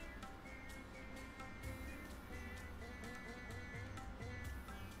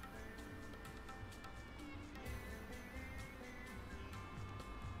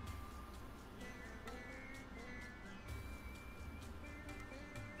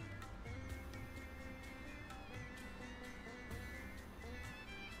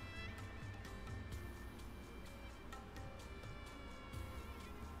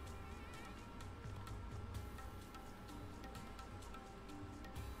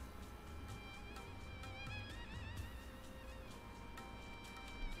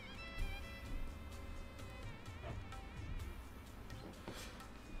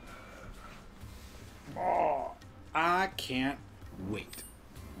 Oh, I can't wait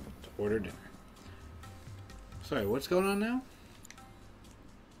to order dinner. Sorry, what's going on now?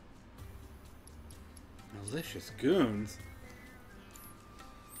 Malicious goons?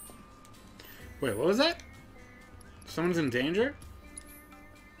 Wait, what was that? Someone's in danger?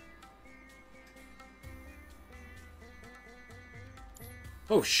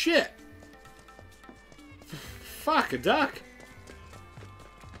 Oh shit! Fuck, a duck!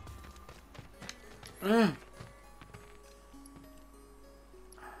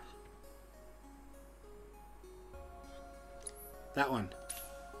 That one.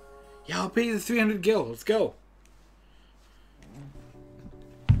 Yeah, I'll pay you the 300 gil. Let's go.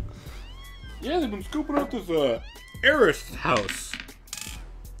 Yeah, they've been scooping out this Aerith house.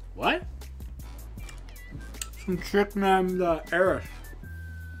 What? Some chick named Aerith.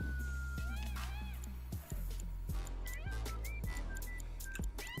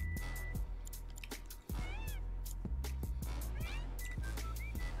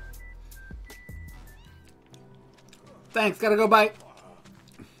 Thanks, gotta go, bye.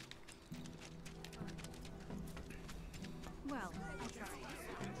 Well,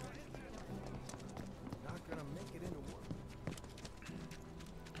 Not gonna make it into work.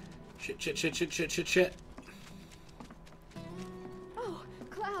 Shit. Oh,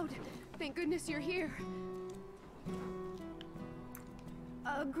 Cloud! Thank goodness you're here.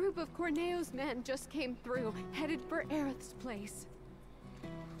 A group of Corneo's men just came through, headed for Aerith's place.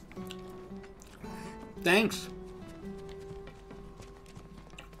 Thanks.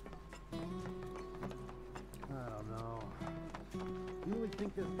 I don't know. You would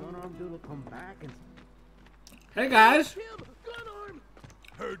think this gun-armed dude will come back and... Hey, guys.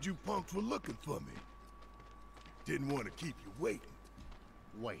 Heard you punks were looking for me. Didn't want to keep you waiting.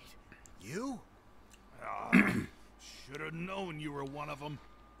 Wait, you? Should have known you were one of them.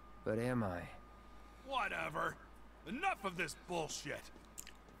 But am I? Whatever. Enough of this bullshit.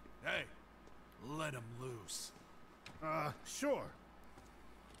 Hey, let him loose. Sure.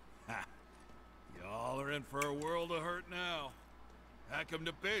 Ha. Y'all are in for a world of hurt now. Hack 'em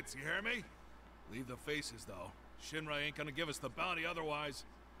to bits, you hear me? Leave the faces, though. Shinra ain't gonna give us the bounty otherwise.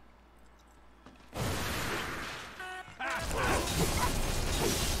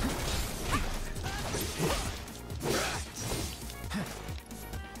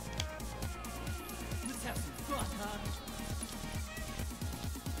 Let's have some fun, huh?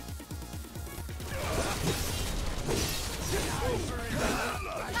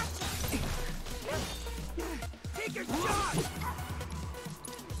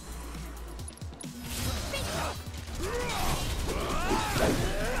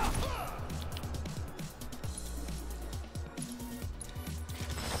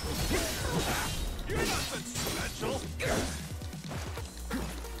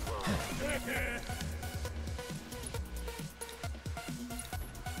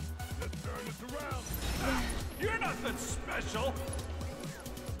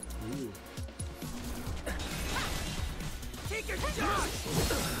 Take your shot!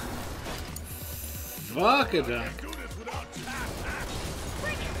 Fuck a duck. Time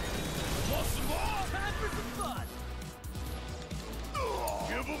for some fun!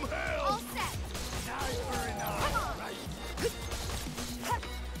 Give them hell! All set! Time for an eye, right?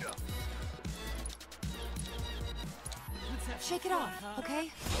 Shake it off,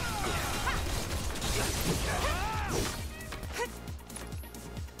 okay?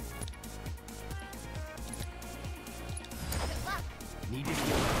 Need to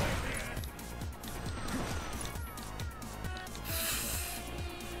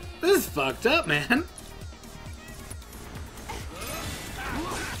This is fucked up, man.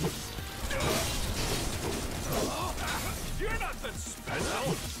 You're nothing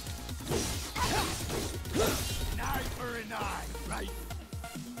special. an eye for an eye, right?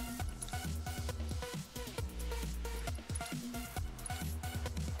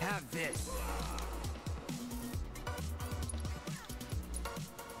 Have this.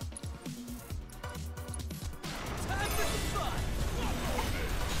 Time for some fun!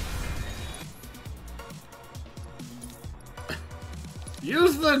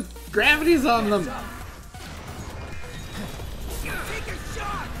 Use the gravities on them. Take a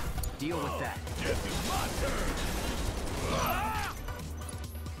shot! Deal with that.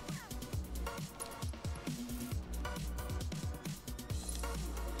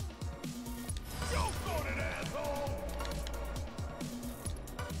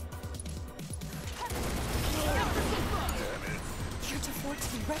 You're to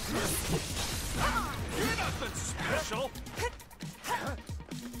 14 reckless. You're nothing special.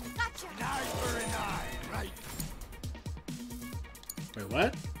 Gotcha! An eye for an eye, right? Wait,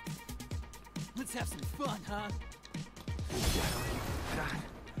 what? Let's have some fun, huh?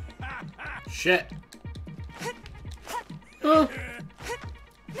 Shit. Oh,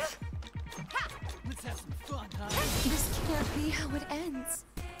 Let's have some fun, huh? This can't be how it ends.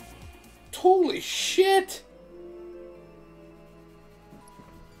 holy shit.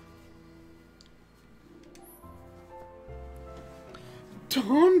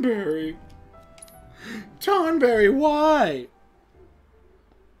 Tonberry. Tonberry, why?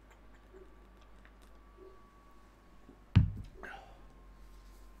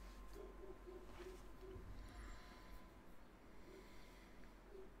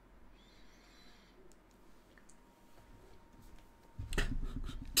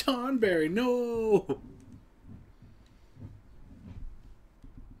 Tonberry, no.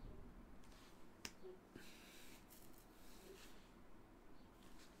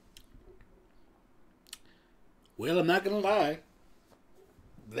 Well, I'm not gonna lie.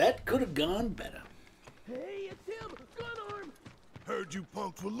 That could have gone better. Hey, it's him! Gun arm! Heard you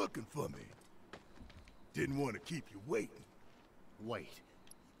punks were looking for me. Didn't want to keep you waiting. Wait.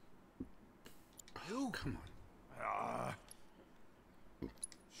 Oh, come on.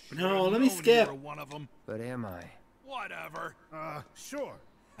 Should've No, let me known skip. You were one of them. But am I? Whatever. Sure.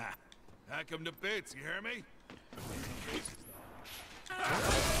 Ha. Hack him to bits, you hear me?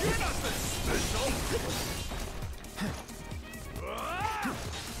 You're nothing special.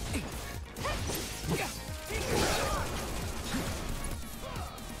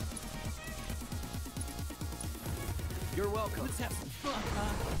 You're welcome. Let's have some fun,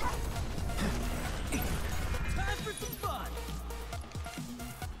 huh? Time for some fun!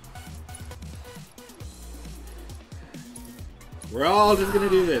 We're all just gonna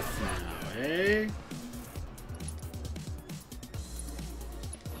do this now, eh?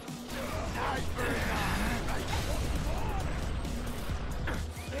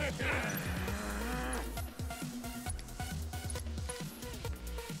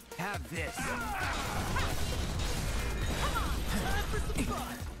 Have this. Time for some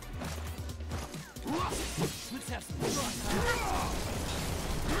fun! Let's have some fun,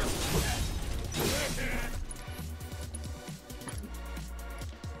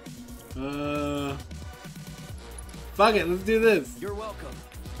 Fuck it, let's do this. You're welcome.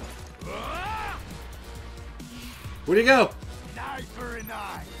 Where'd he go? An eye for an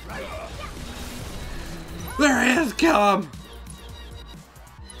eye, right? There he is, kill him!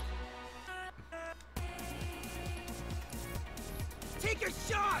 Take a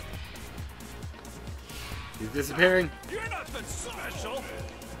shot! He's disappearing. You're nothing special.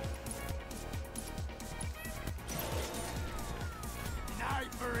 An eye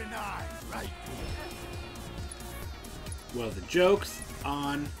for an eye, right? Well, the joke's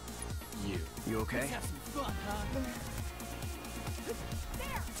on you. You okay? Let's have some fun, huh?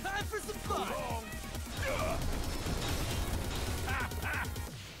 Time for some fun!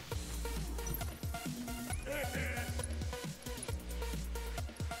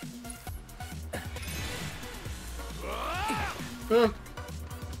 About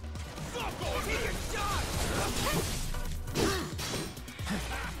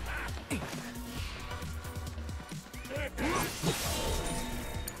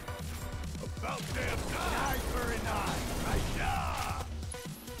damn time for an eye, right now.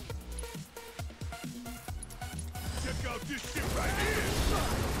 Check out this shit right here.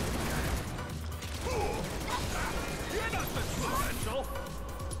 You're nothing special.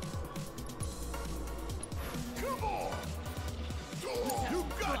 Come on. You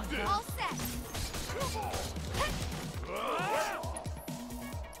got this. All set. Come on.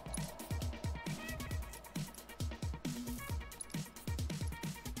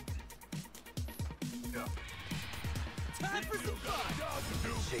 Time for some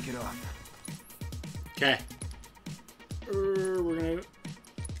fun. Shake it off. Okay. We're gonna.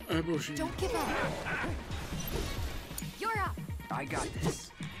 Don't give up. You're up. I got this.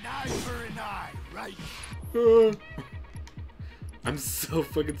 An eye for an eye, right? I'm so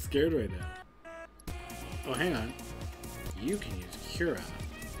fucking scared right now. Oh, hang on. You can use Cura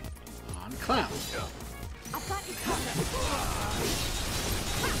on Cloud. I've got you covered.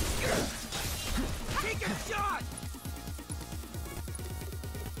 Take a shot.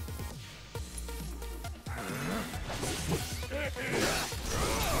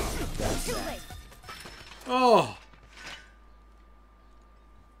 Too late. Oh!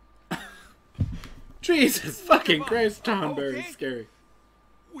 Jesus fucking Christ, Tom Berry is scary.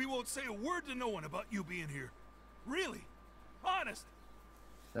 We won't say a word to no one about you being here. Really? Honest?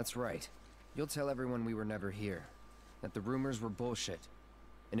 That's right. You'll tell everyone we were never here. That the rumors were bullshit.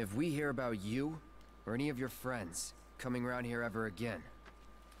 And if we hear about you, or any of your friends, coming around here ever again...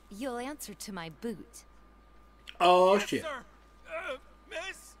 You'll answer to my boot. Oh, Yes, shit. sir.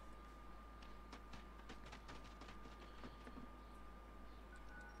 Miss?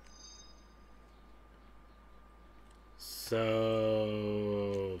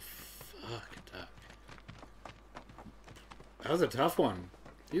 So... Fuck, duck. That was a tough one.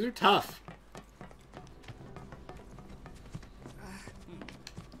 These are tough.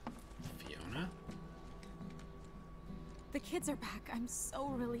 Fiona? The kids are back. I'm so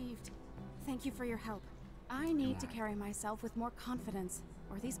relieved. Thank you for your help. I need to carry myself with more confidence,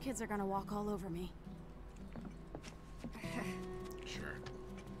 or these kids are gonna walk all over me. Sure.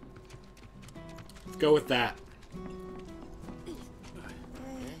 Let's go with that.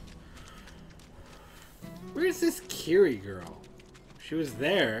 Where's this Kiri girl? She was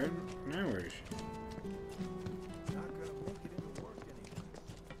there. Now where is she?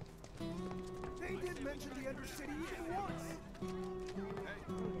 They did mention the Undercity even once.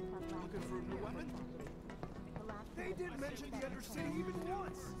 Looking for a new weapon? They did mention the Undercity even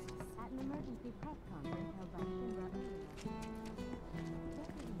once. At an emergency press conference held by Shinra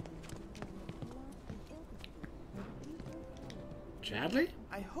Chadley?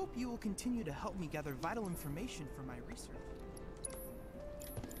 I hope you will continue to help me gather vital information for my research.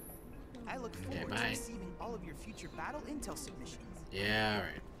 I look forward to receiving all of your future battle intel submissions. Yeah,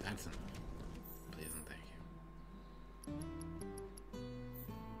 alright. That's enough. Please and thank you.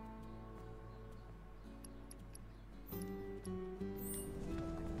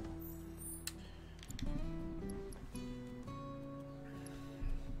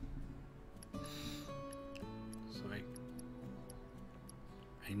 So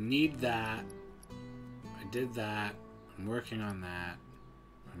I need that. I did that. I'm working on that.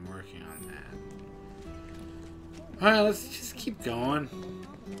 I'm working on that. Alright, let's just keep going.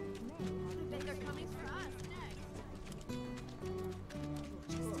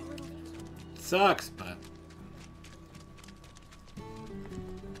 Sucks, but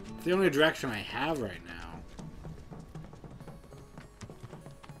it's the only direction I have right now.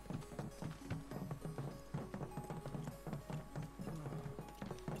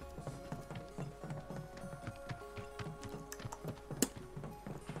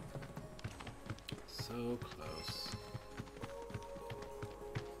 So close.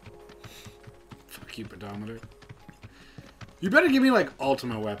 Fuck you, pedometer. You better give me like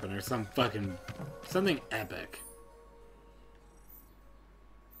ultimate weapon or some fucking something epic.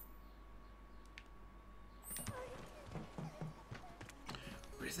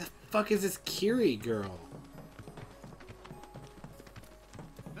 Where the fuck is this Kiri girl?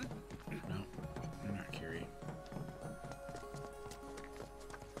 No, you're not Kiri.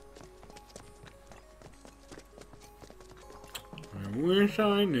 I wish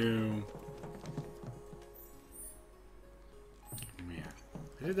I knew. Yeah,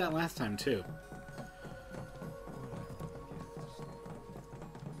 I did that last time too.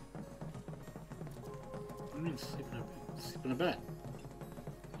 What do you mean sleep in a bed?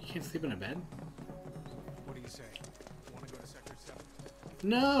 You can't sleep in a bed? What do you say? Want to go to Sector 7?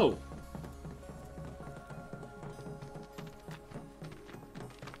 No!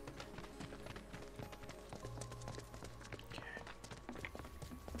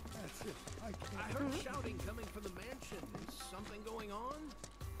 That's it. I heard shouting coming from the mansion. Is something going on?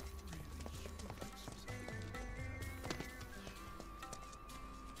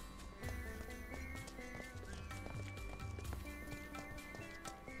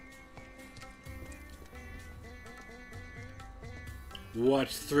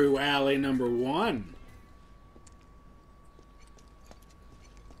 What's through alley number 1?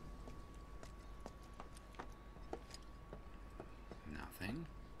 Nothing.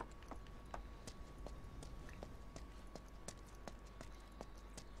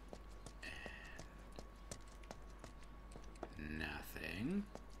 Nothing.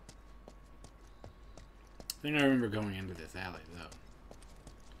 I think I remember going into this alley, though.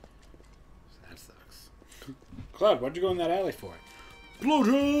 So that sucks. Cloud, what'd you go in that alley for?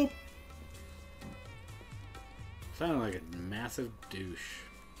 Blowjob! Sounded like a massive douche.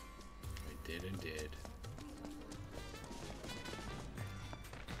 I did and did.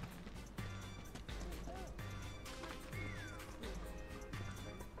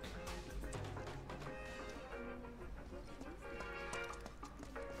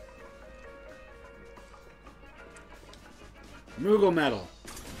 Moogle Metal.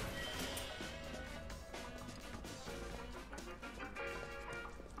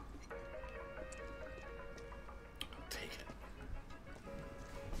 I'll take it.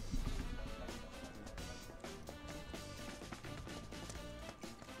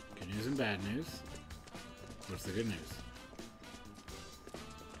 Good news and bad news. What's the good news?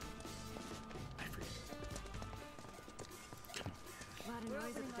 I forget. A lot of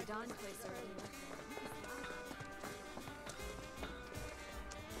noise at the Dawn place earlier.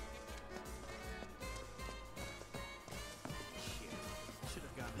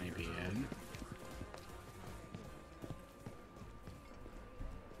 Maybe in.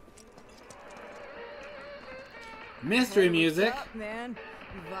 Mystery music. What's up, man?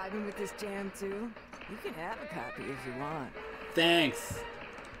 You vibing with this jam too? You can have a copy if you want. Thanks.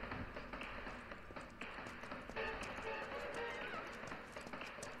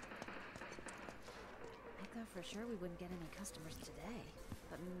 I thought for sure we wouldn't get any customers today.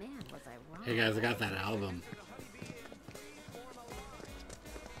 But man, was I wrong. Hey guys, I got that album.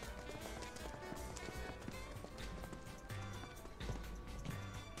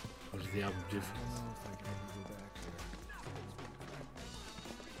 What does the album do for us?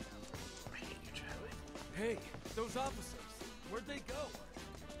 I hate you, Charlie. Hey, those officers. Where'd they go?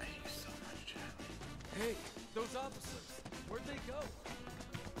 I hate you so much, Charlie. Hey, those officers. Where'd they go?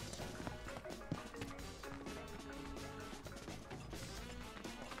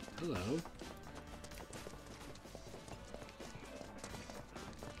 Hello.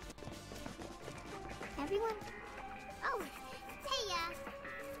 Everyone? Oh, hey,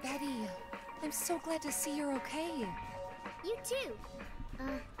 Betty, I'm so glad to see you're okay. you too.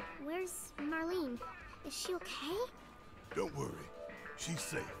 Where's Marlene? Is she okay? Don't worry. She's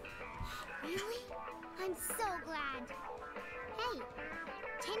safe. Really? I'm so glad. Hey,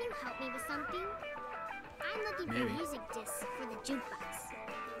 can you help me with something? I'm looking for Maybe. music discs for the jukebox.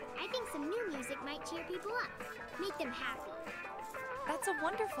 I think some new music might cheer people up, make them happy. That's a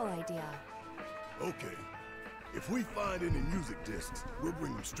wonderful idea. Okay. If we find any music discs, we'll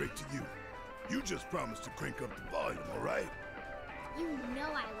bring them straight to you. You just promise to crank up the volume, all right? You know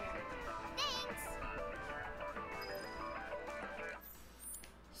I will. Thanks!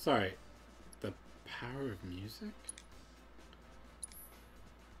 Sorry. The power of music?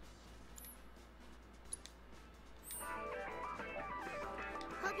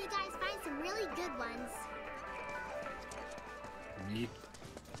 Hope you guys find some really good ones. Me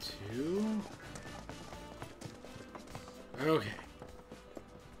too? Okay.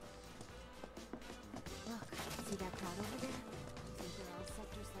 Look, see that crowd over there? Think they're all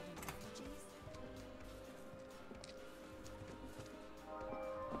Sector 7 refugees?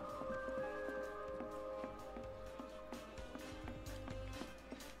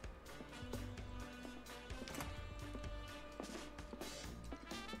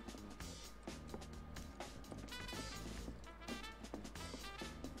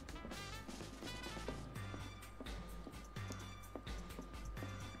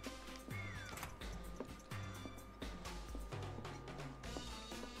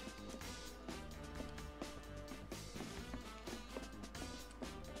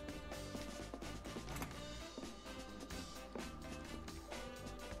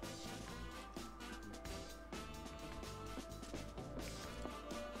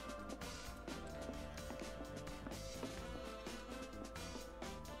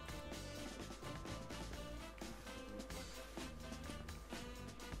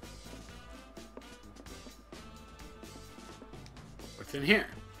 What's in here?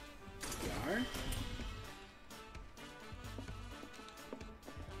 We are.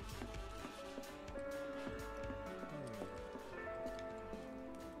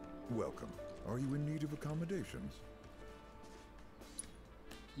 Welcome. Are you in need of accommodations?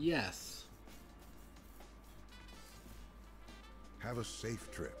 Yes. Have a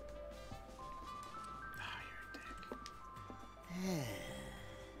safe trip.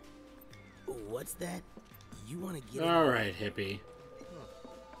 What's that? You want to get all right, hippie.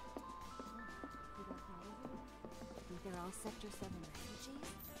 Think they're all Sector 7 refugees?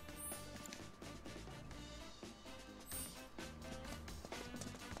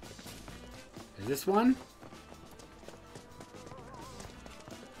 Is this one?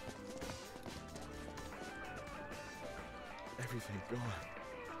 Everything gone.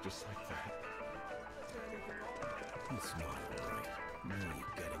 Just like that. It's not alright. Now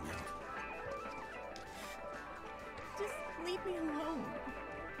you're getting out. Just leave me alone.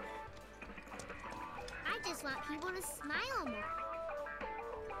 I just want people to smile more.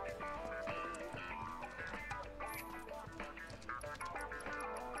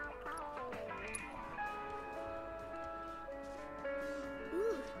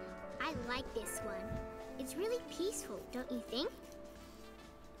 Ooh, I like this one. It's really peaceful, don't you think?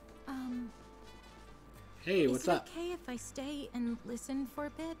 Hey, what's up? Is it okay if I stay and listen for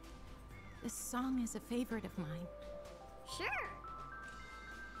a bit? This song is a favorite of mine. Sure.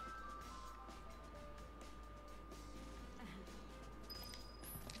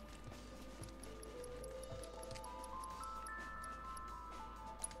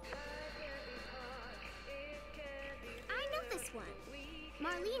 I know this one.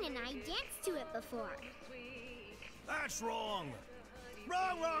 Marlene and I danced to it before. That's wrong.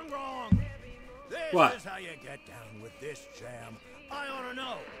 Wrong. This What? is how you get down with this jam. I ought to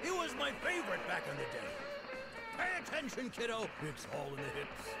know. It was my favorite back in the day. Pay attention, kiddo. It's all in the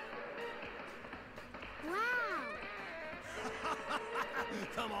hips. Wow.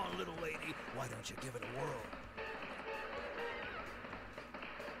 Come on, little lady. Why don't you give it a whirl?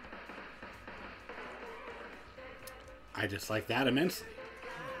 I just like that immensely.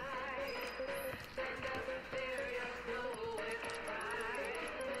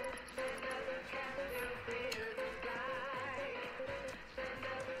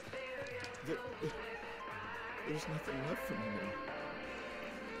 There's nothing left for me now.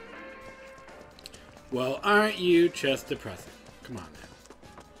 Well, aren't you just depressing? Come on now.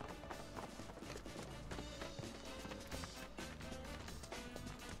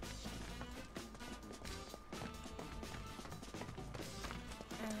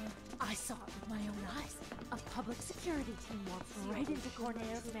 I saw it with my own eyes. A public security team walked right into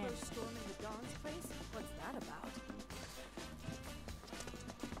Corneo's mansion. Storming the Dawn's place? What's that about?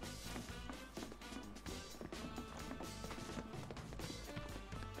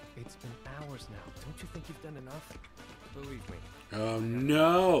 It's been hours now. Don't you think you've done enough? Believe me. Oh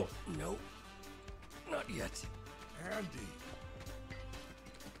no! Nope. Not yet. Andy.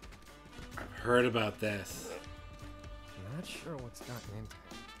 I've heard about this. Not sure what's gotten into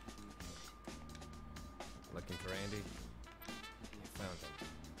him. Looking for Andy? You found him.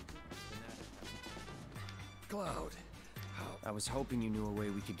 Cloud. I was hoping you knew a way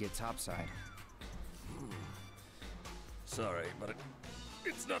we could get topside. Sorry, but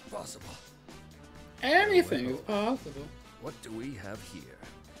it's not possible. Anything is possible. What do we have here?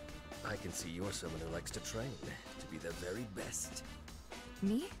 I can see you're someone who likes to train, to be the very best.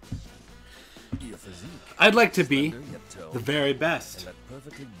 Me? Your physique. I'd like to be slender yet toned, the very best. and that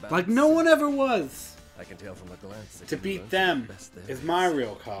perfectly Like balanced no one ever was. I can tell from a glance that To you beat learned them the best there is my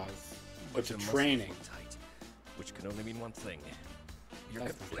real cause. But Which your is muscles training. were tight, which can only mean one thing. You're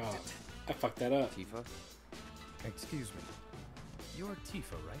That's my conflicted. cause. I fucked that up. Tifa? Excuse me. You're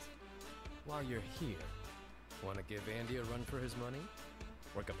Tifa, right? While you're here, want to give Andy a run for his money?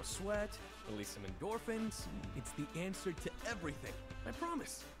 Work up a sweat, release some endorphins. It's the answer to everything. I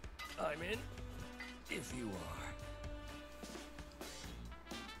promise. I'm in, if you are.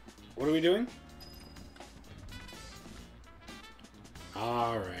 What are we doing?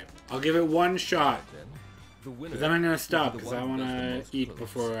 Alright. I'll give it one shot. The winner. Because then I'm going to will stop be the because I one who want does the to most eat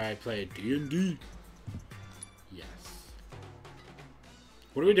pull-ups. before I play D&D. Yes.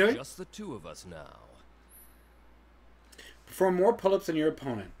 What are we doing? Just the two of us now. Perform more pull-ups than your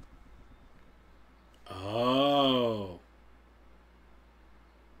opponent. Oh.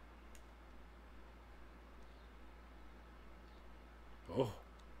 Oh.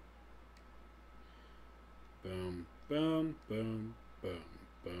 Boom, boom, boom, boom,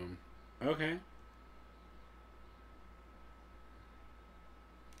 boom. Okay.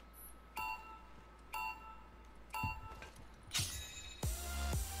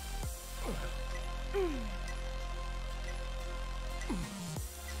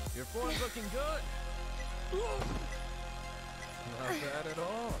 form's looking good. Not bad at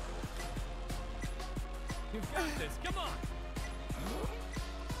all. You've got this, come on!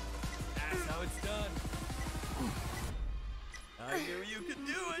 That's how it's done. I knew you could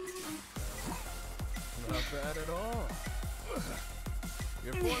do it! Not bad at all.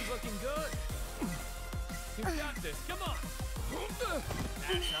 Your form's looking good. You've got this, come on!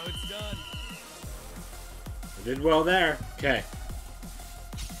 That's how it's done. I did well there. Okay.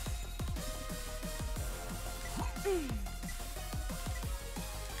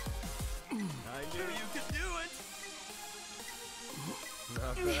 I knew you could do it!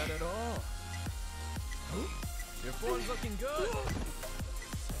 Not bad at all. Your form's looking good.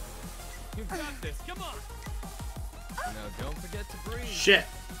 You've got this, come on! Now don't forget to breathe. Shit!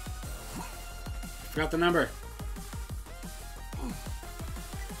 Forgot the number.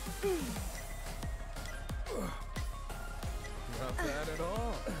 Not bad at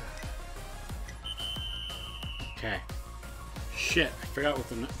all. Okay. Shit, I forgot what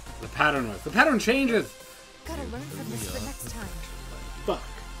the pattern was. The pattern changes! Gotta learn from this for next time. Fuck.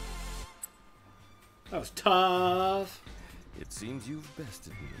 That was tough. It seems you've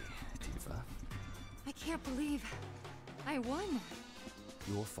bested me, Tifa. I can't believe I won.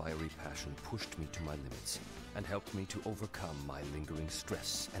 Your fiery passion pushed me to my limits and helped me to overcome my lingering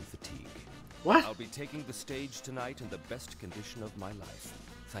stress and fatigue. What? I'll be taking the stage tonight in the best condition of my life.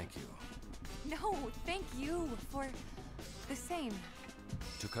 Thank you. No, thank you for the same.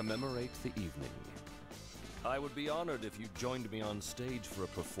 To commemorate the evening, I would be honored if you joined me on stage for a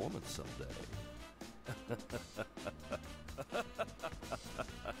performance someday.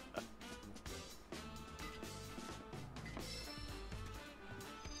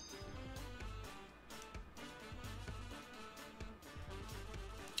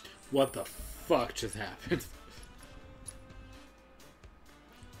 What the fuck just happened?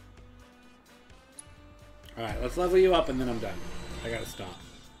 Alright, let's level you up and then I'm done. I gotta stop.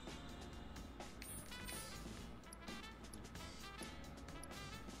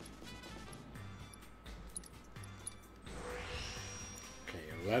 Okay,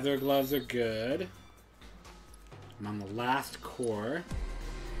 your leather gloves are good. I'm on the last core.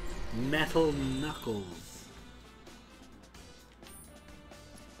 Metal knuckles.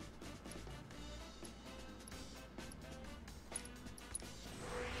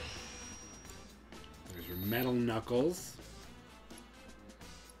 Metal knuckles.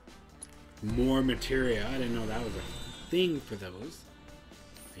 More materia. I didn't know that was a thing for those.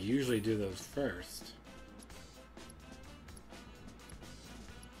 I usually do those first.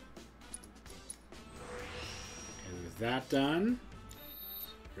 Okay, there's that done.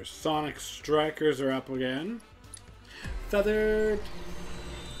 Your sonic strikers are up again. Feathered.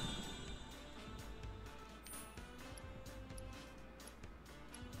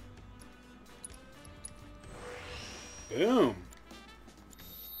 Boom.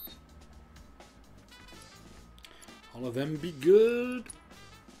 All of them be good.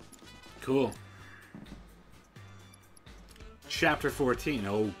 Cool. Chapter 14.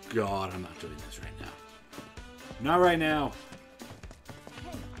 Oh god, I'm not doing this right now. Not right now.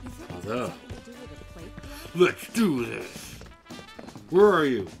 Although. Let's do this. Where are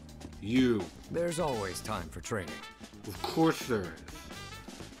you? You. There's always time for training. Of course there is.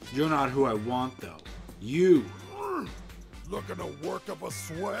 You're not who I want though. You. Looking to work up a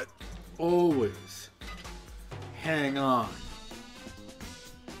sweat? Always. Hang on.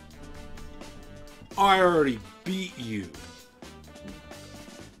 I already beat you.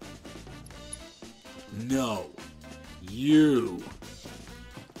 No. You.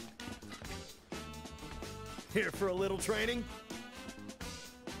 Here for a little training?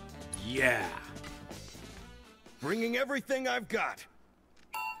 Yeah. Bringing everything I've got.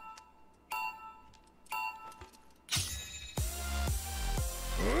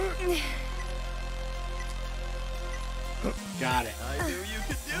 Got it. I knew you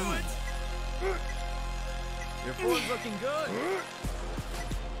could do it. Your form's looking good.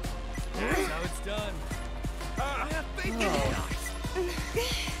 That's how it's done. I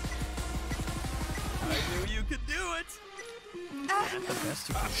knew you could do it. That's the best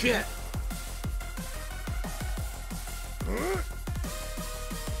you can do. Shit.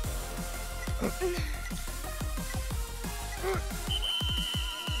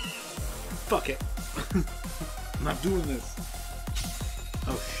 Fuck it. I'm not doing this.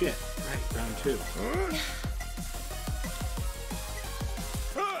 Oh shit. Right, round 2.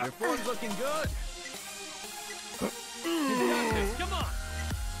 Your form's looking good. You got this, come on.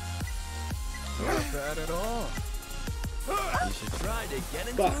 Not bad at all. You should try to get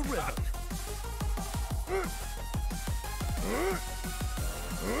into a rhythm.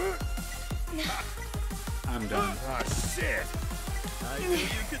 I'm done. Ah, shit! I knew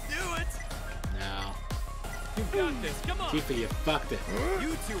you could do it! No. You got this, come on! Tifa, you fucked it.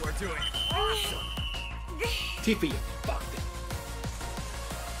 You two are doing awesome! Tifa, you fucked it.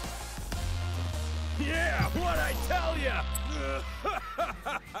 Yeah, what'd I tell ya?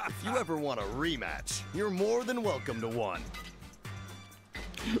 If you ever want a rematch, you're more than welcome to one.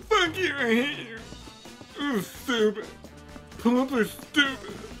 Fuck you, I hate you. You're stupid. Pull-ups are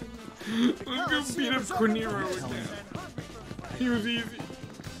stupid. Let's go beat up Cornero again. He was easy.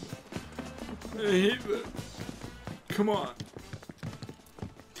 I hate this. Come on.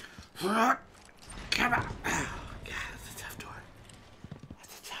 Come on. Oh, God, that's a tough door.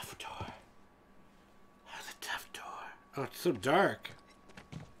 That's a tough door. That's a tough door. Oh, it's so dark.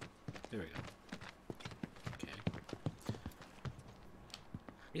 There we go. Okay.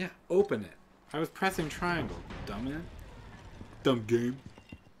 Yeah, open it. I was pressing triangle, dumbass. Dumb game.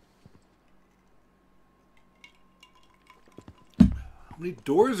 How many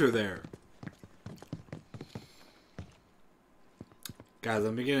doors are there? Guys,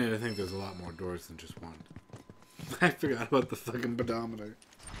 I'm beginning to think there's a lot more doors than just one. I forgot about the fucking pedometer.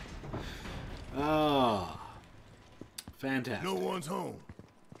 Oh. Fantastic. No one's home.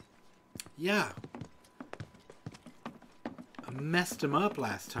 Yeah. I messed him up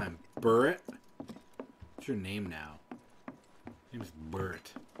last time, Burt. What's your name now? Your name's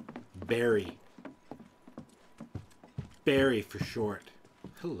Burt. Barry. Barry for short.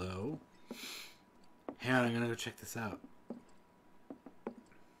 Hello. Hang on, I'm gonna go check this out.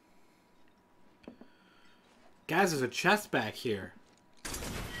 Guys, there's a chest back here. I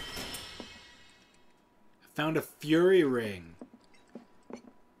found a Fury ring.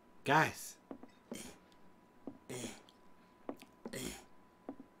 Guys.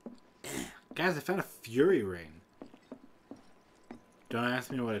 Guys, I found a Fury ring. Don't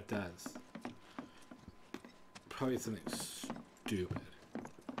ask me what it does. Probably something stupid.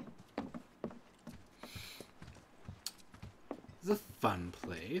 This is a fun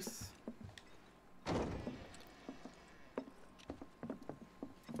place.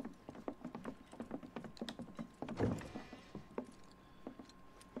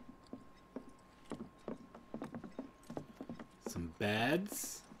 Some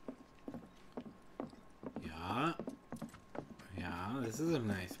beds. Yeah. Yeah, this is a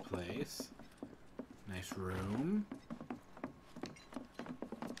nice place. Nice room.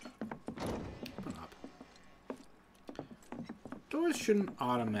 Open up. Doors shouldn't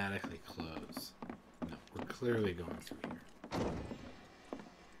automatically close. No, we're clearly going through here.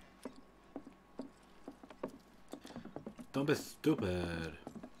 Don't be stupid.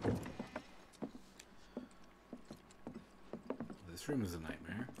 This room is a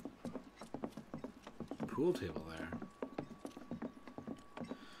nightmare. Pool table there.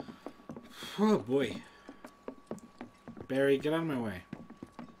 Oh boy. Barry, get out of my way.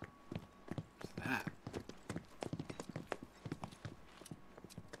 What's that?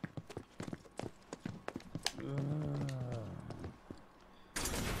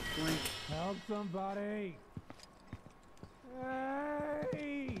 Blink. Help somebody!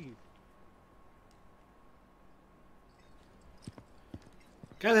 Hey!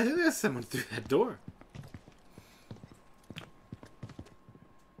 God, I think there's someone through that door.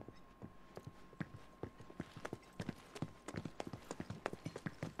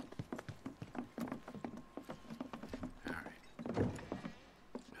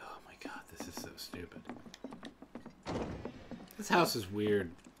 This house is weird.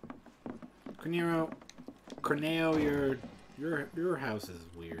 Corneo, your house is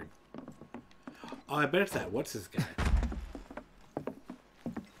weird. Oh, I bet it's that. What's this guy?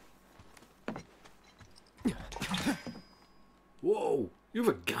 Whoa! You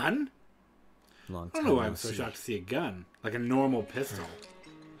have a gun? I don't know why I'm so shocked to see a gun. Like a normal pistol.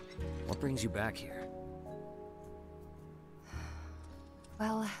 What brings you back here?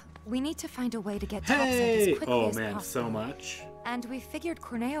 Well, we need to find a way to get topside as quickly as man, possible. so much. And we figured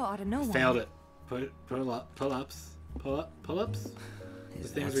Corneo ought to know one. Failed it. Pull-ups. Pull-ups? The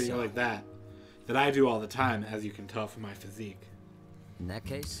things where you go like that. That I do all the time, as you can tell from my physique. In that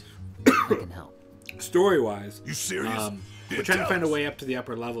case, I can help. Story-wise, you serious? We're trying to find a way up to the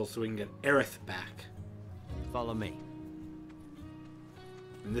upper level so we can get Aerith back. Follow me.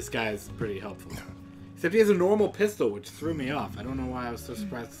 And this guy is pretty helpful. Except he has a normal pistol, which threw me off. I don't know why I was so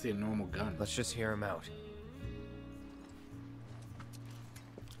surprised to see a normal gun. Let's just hear him out.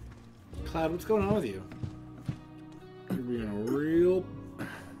 Cloud, what's going on with you? You're being a real...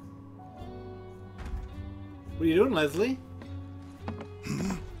 What are you doing, Leslie?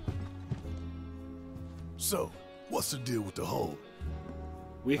 So, what's the deal with the hole?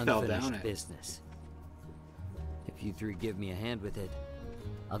 We fell down Unfinished it. business. If you three give me a hand with it,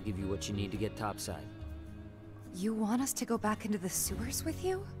 I'll give you what you need to get topside. You want us to go back into the sewers with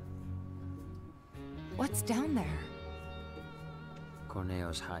you? What's down there?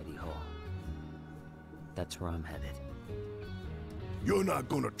 Corneo's hidey hole. That's where I'm headed. You're not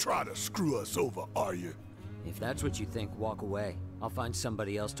gonna try to screw us over, are you? If that's what you think, walk away. I'll find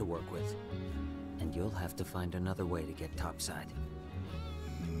somebody else to work with. And you'll have to find another way to get topside.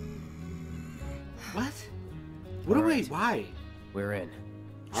 What? What do we? Why? We're in.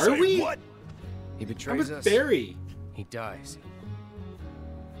 Are we? What? He betrays I'm us. with Barry. He dies.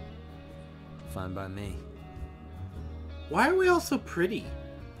 Fine by me. Why are we all so pretty?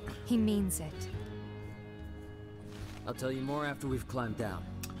 He means it. I'll tell you more after we've climbed down.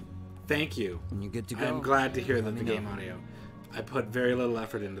 Thank you. When you're good to go. I'm glad to hear that let the me game know. audio. I put very little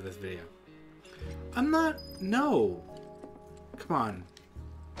effort into this video. I'm not. No. Come on.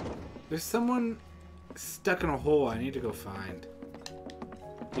 There's someone stuck in a hole I need to go find.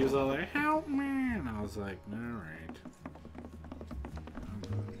 He was all like, help me. And I was like, alright.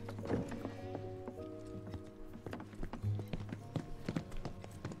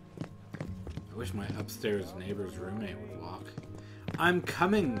 I wish my upstairs neighbor's roommate would walk. I'm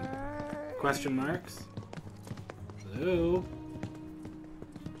coming! Question marks? Hello?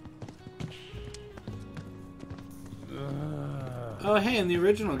 Oh, hey, in the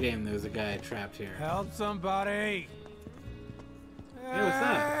original game, there was a guy trapped here. Help somebody! Hey, what's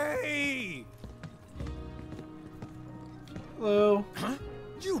up? Hey! Hello? Huh?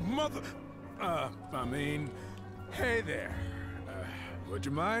 You mother... hey there. Would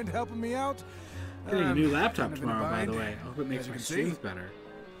you mind helping me out? Getting a new laptop kind of in a tomorrow, by the bind, way. I hope it makes as you my can see. streams better.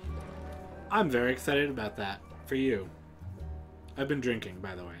 I'm very excited about that. For you. I've been drinking,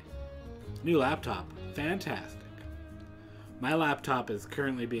 by the way. New laptop. Fantastic. My laptop is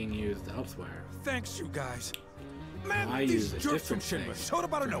currently being used elsewhere. Thanks, you guys. Man, I these use a jerks from different Shinra thing showed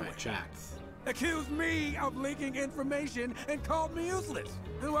up out of for my nowhere. chats. Accused me of leaking information and called me useless.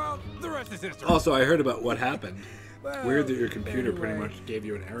 Well, the rest is history. Also, I heard about what happened. Well, Weird that your computer pretty anyway, much gave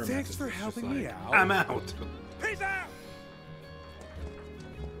you an error thanks message. for It's just helping me like, out. I'm out. Peace out!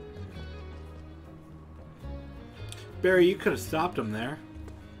 Barry, you could have stopped him there.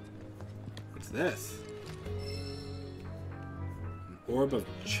 What's this? An orb of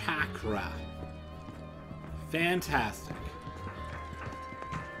chakra. Fantastic.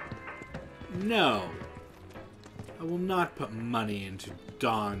 No. I will not put money into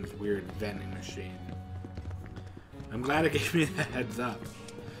Dawn's weird vending machine. I'm glad it gave me the heads up.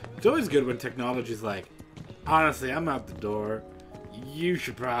 It's always good when technology's like, honestly, I'm out the door. You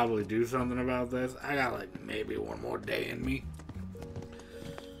should probably do something about this. I got like maybe one more day in me.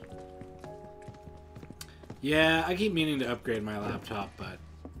 Yeah, I keep meaning to upgrade my laptop, but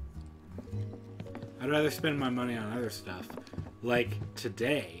I'd rather spend my money on other stuff. Like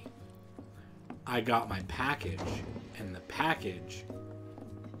today, I got my package, and the package...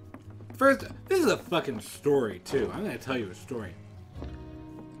 First, this is a fucking story, too. I'm gonna tell you a story.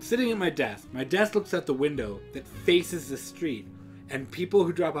 Sitting at my desk looks out the window that faces the street, and people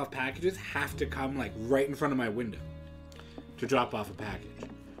who drop off packages have to come, like, right in front of my window to drop off a package.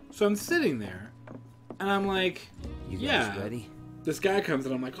 So I'm sitting there, and I'm like, You guys yeah. ready? This guy comes,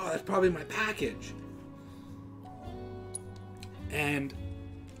 and I'm like, oh, that's probably my package. And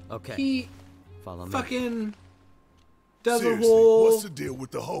okay. he Follow me. fucking does Seriously, a whole... what's the deal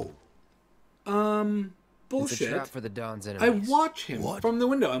with the hole? Bullshit. It's a trap for the Don's I enemies. watch him from the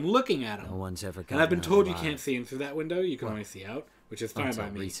window. I'm looking at him. No one's ever And I've been gotten told out you alive. can't see in through that window. You can only see out, which is fine Until by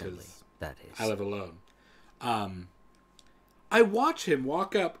me recently, because that is. I live alone. I watch him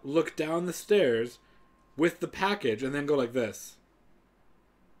walk up, look down the stairs with the package, and then go like this.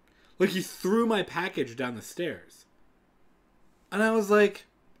 Like he threw my package down the stairs. And I was like,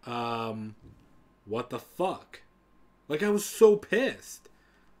 what the fuck? Like I was so pissed.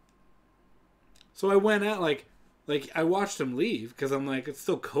 So I went out like I watched him leave because I'm like, it's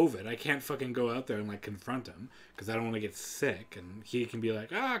still COVID. I can't fucking go out there and like confront him because I don't want to get sick and he can be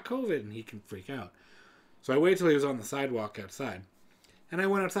like, COVID, and he can freak out. So I waited till he was on the sidewalk outside. And I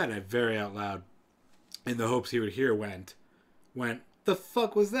went outside and I very out loud in the hopes he would hear went, the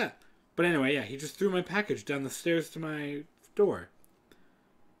fuck was that? But anyway, yeah, he just threw my package down the stairs to my door.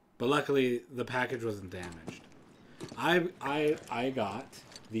 But luckily the package wasn't damaged. I got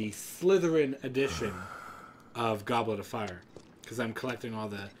the Slytherin edition of Goblet of Fire because I'm collecting all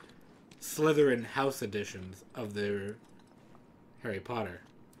the Slytherin house editions of their Harry Potter.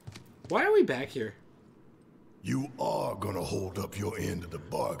 Why are we back here? You are gonna hold up your end of the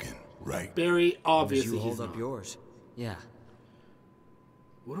bargain, right? Very obviously You hold he's up not. yours. Yeah.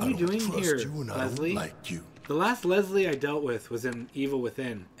 What are we doing here, Leslie? The last Leslie I dealt with was in Evil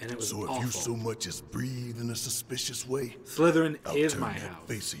Within, and it was awful. So if you so much as breathe in a suspicious way, Slytherin is turn my that house.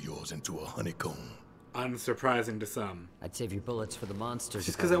 face of yours into a honeycomb. Unsurprising to some. I'd save your bullets for the monsters.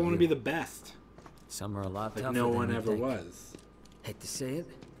 Just because I want to be the best. Some are a lot tougher like no than one you ever think. was. Hate to say it,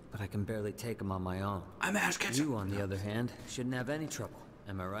 but I can barely take them on my own. I'm Ash Ketchum. You, on the other hand, shouldn't have any trouble.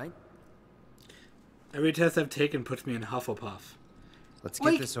 Am I right? Every test I've taken puts me in Hufflepuff. Let's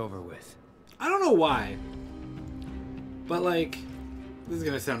get this over with. I don't know why. But like, this is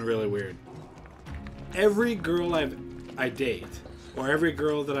gonna sound really weird. Every girl I date, or every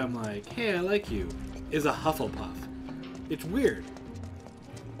girl that I'm like, hey, I like you, is a Hufflepuff. It's weird.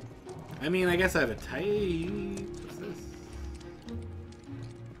 I mean, I guess I have a type. What's this?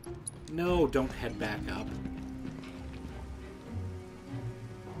 No, don't head back up.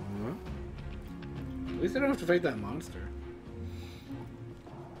 Huh? At least I don't have to fight that monster.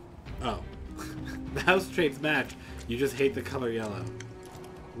 Oh. The house traits match. You just hate the color yellow.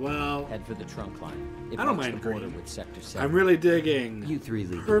 Well, head for the trunk line. I don't mind border green. With Sector 7. I'm really digging you three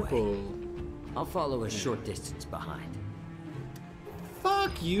lead purple. The way. I'll follow a short distance behind.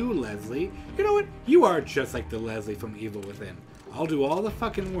 Fuck you, Leslie. You know what? You are just like the Leslie from Evil Within. I'll do all the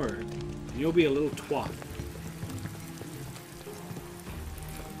fucking work, and you'll be a little twat.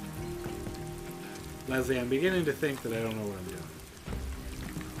 Leslie, I'm beginning to think that I don't know what I'm doing.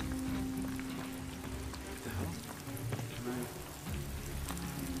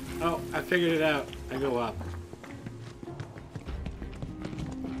 Oh, I figured it out. I go up.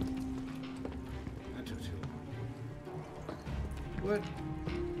 That took too long. What?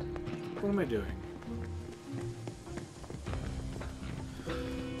 What am I doing?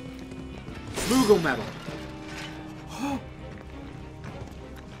 Moogle medal. Oh!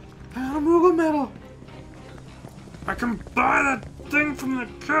 I got a Moogle medal. I can buy that thing from the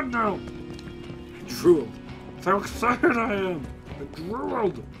kid now. I drooled. That's how excited I am. I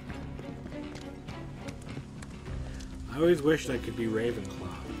drooled. I always wished I could be Ravenclaw.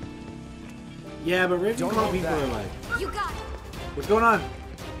 Yeah, but Ravenclaw people are like, you got it. What's going on?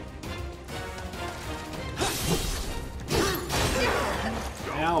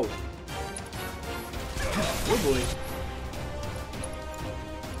 Ow. Oh boy.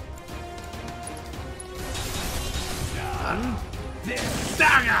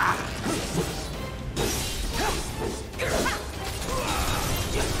 Dagger!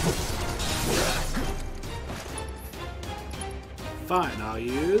 Fine, I'll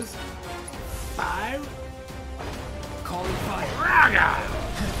use 5. Calling fire. Raga!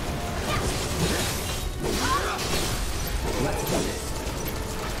 Let's do this.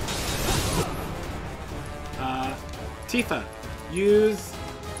 Tifa, use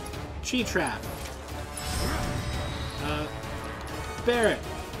Chi Trap. Barrett,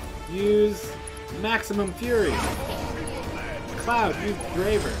 use Maximum Fury. Cloud, use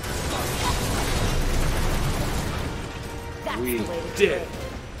Draver. We did.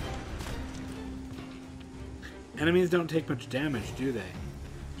 Enemies don't take much damage, do they?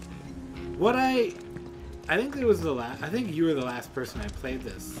 What I think it was the last. I think you were the last person I played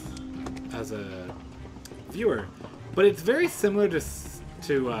this as a viewer, but it's very similar to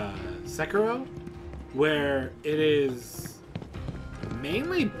Sekiro, where it is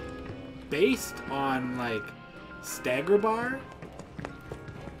mainly based on like stagger bar,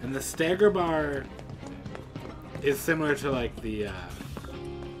 and the stagger bar is similar to like the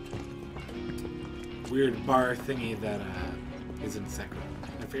weird bar thingy that is in Sekiro.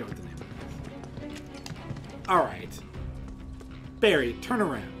 I forget what the name of it is. Alright. Barry, turn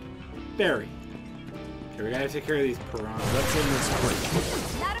around. Barry. Okay, we gotta take care of these piranhas. Let's end this quick.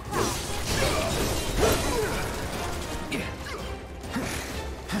 Not a problem.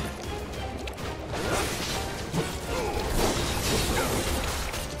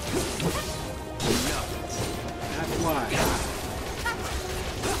 That's why.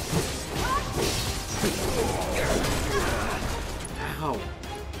 Ow.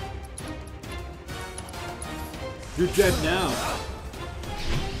 You're dead now.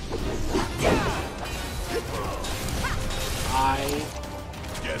 I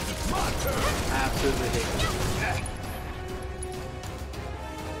Guess it's my turn. absolutely hate it.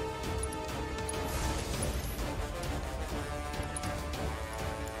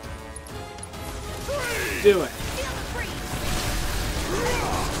 Do it.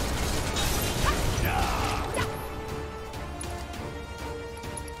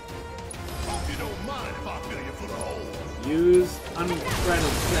 Hope you don't mind if I fill you full of holes. Use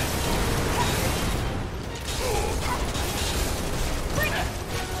unbridled strength.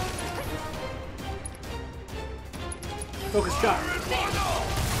 Focus shot.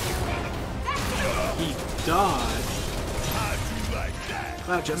 he dodged.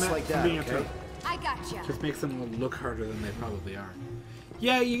 Just like that, okay? I gotcha. Just makes them look harder than they probably are.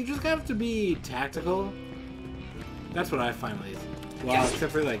 Yeah, you just have to be tactical. That's what I find at least. Well,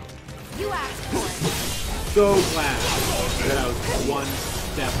 except for like. You asked for it. So glad that I was one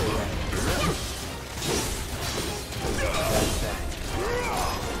step away.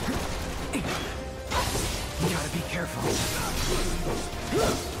 You gotta be careful.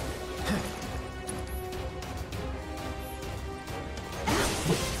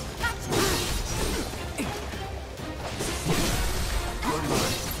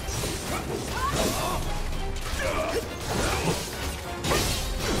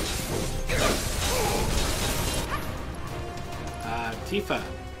 Tifa.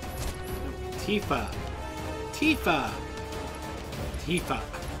 Tifa. Tifa. Tifa.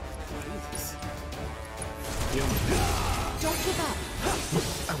 Jesus. Don't give up.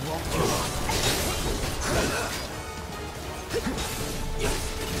 I won't give up.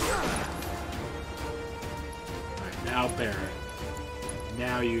 Alright, now Barret.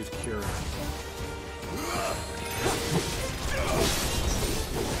 Now use Cura.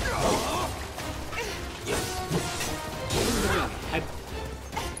 Head.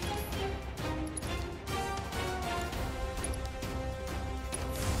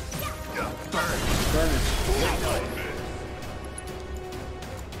 Burn.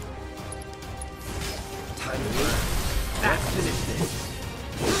 Time to burn. Let's finish this.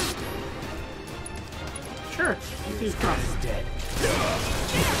 Sure. He's dead.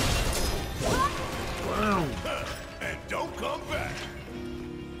 Wow. And don't come back.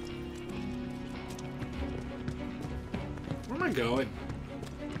 Where am I going?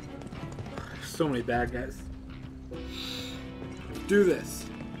 So many bad guys. Let's do this.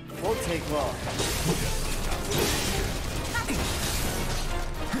 Won't take long.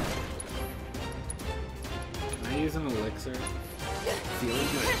 Can I use an elixir? Feeling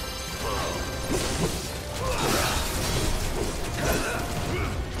good.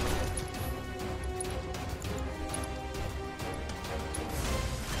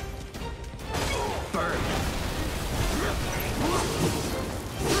 Burn.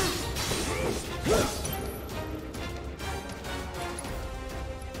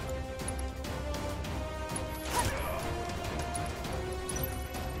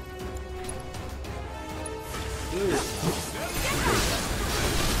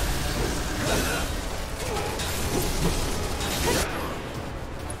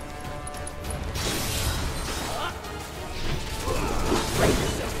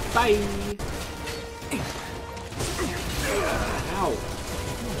 Bye. Ow.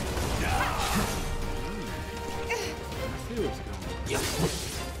 I see what's going on.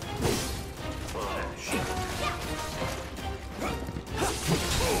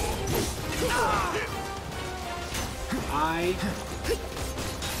 I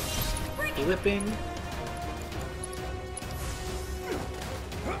flipping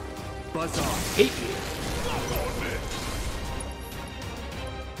buzz off. Hate you.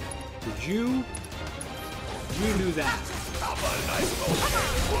 Did you do that?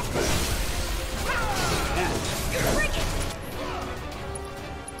 Yeah.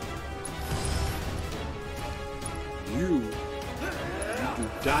 You need to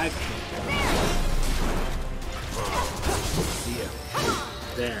dive kick.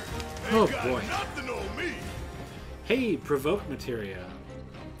 There. Oh boy. Hey, provoke materia.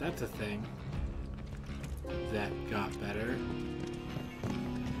 That's a thing. That got better.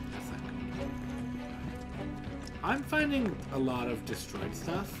 I'm finding a lot of destroyed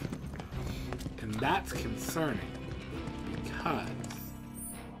stuff, and that's concerning because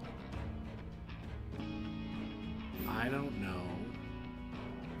I don't know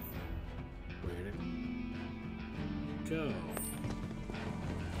where to go.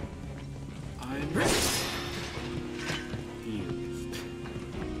 I'm confused.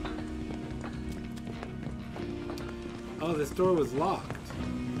 Oh, this door was locked.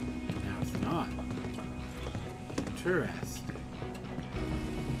 Now it's not. Interesting.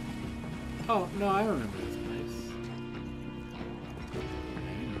 Oh, no, I remember this place.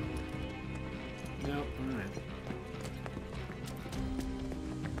 Nope, alright.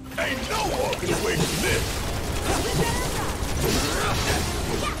 Ain't no walking away from this!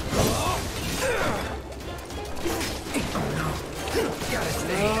 Gotta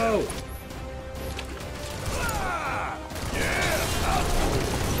stay. No!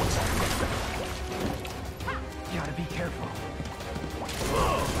 Gotta be careful.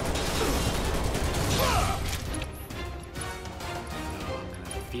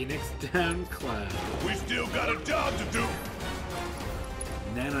 Phoenix down Cloud. We still got a job to do.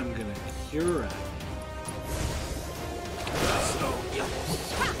 And then I'm gonna Cura.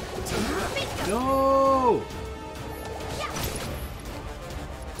 No!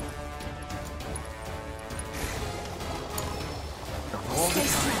 All the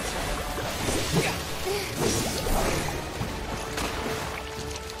time.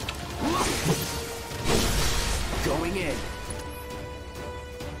 Going in.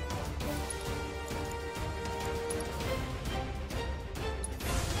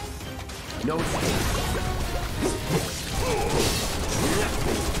 No escape.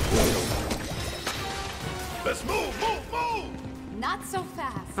 Let's move! Not so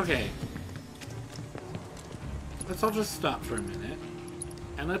fast. Okay. Let's all just stop for a minute.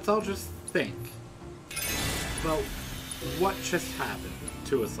 And let's all just think about what just happened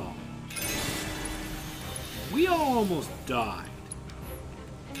to us all. We all almost died.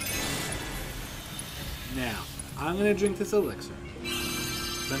 Now, I'm gonna drink this elixir.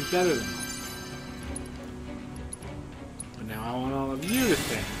 I'm better than you. But now I want all of you to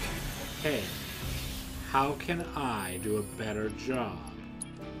think, hey, how can I do a better job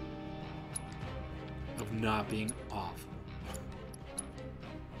of not being awful?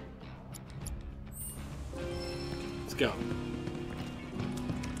 Let's go.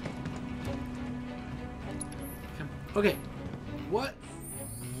 Okay, what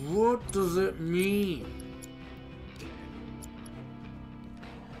does it mean?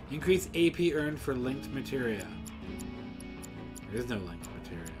 Increase AP earned for linked materia. There is no linked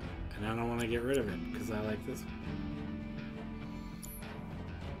materia, and I don't want to get rid of it because I like this one.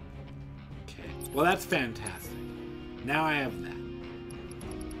 Okay, well that's fantastic. Now I have that.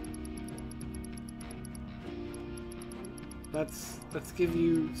 Let's give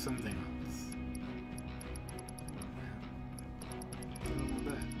you something else.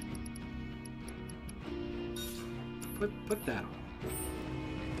 Put that on.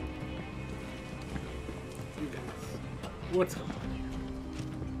 You guys, what's going on here?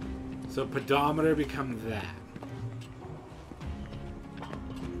 So pedometer becomes that.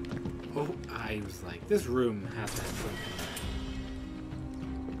 Oh, I was like, this room has to have something.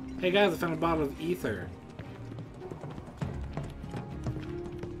 Hey guys, I found a bottle of ether.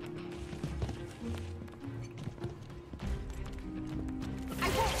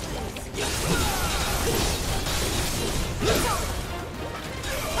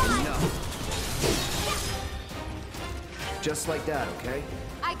 Just like that, okay?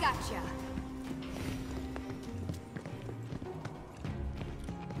 I gotcha.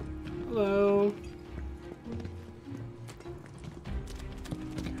 Hello.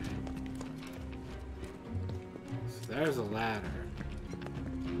 So there's a ladder.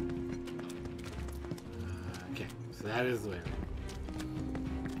 Okay, so that is the way.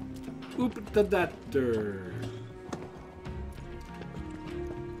 Oop the doctor.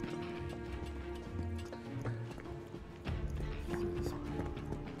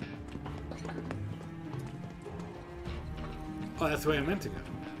 Oh, that's the way I meant to go.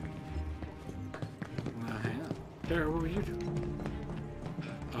 Well, hang on. There, what were you doing?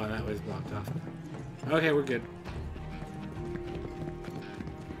 Oh, that way's blocked off now. Okay, we're good.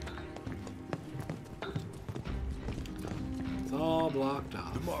 It's all blocked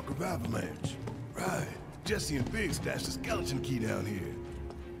off. The mark of avalanche. Right. Jesse and Big stashed the skeleton key down here.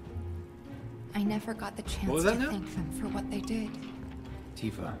 I never got the chance to thank them for what they did.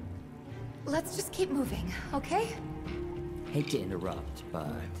 Tifa. Let's just keep moving, okay? Hate to interrupt,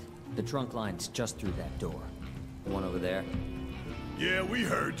 but the trunk line's just through that door. The one over there? Yeah, we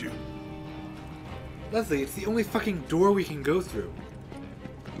heard you. Leslie, it's the only fucking door we can go through.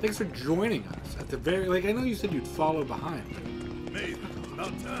 Thanks for joining us. At the very, like, I know you said you'd follow behind. Maybe.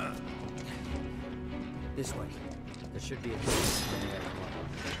 About time. This way. There should be a door somewhere.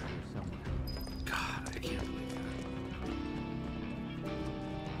 God, I can't believe that.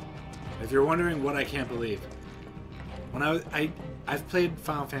 If you're wondering what I can't believe, when I've played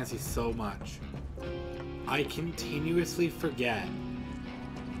Final Fantasy so much, I continuously forget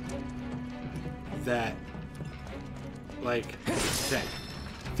that, like, that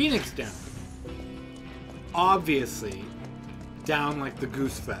Phoenix down, obviously down like the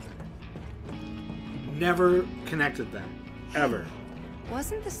goose feather. Never connected that, ever.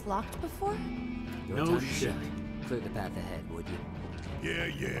 Wasn't this locked before? No shit. Clear the path ahead, would you?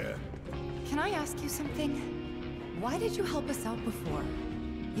 Yeah. Can I ask you something? Why did you help us out before?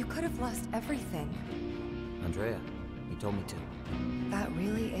 You could have lost everything. Andrea, he told me to. That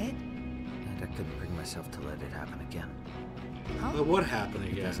really it? And I couldn't bring myself to let it happen again. Huh? Let what happen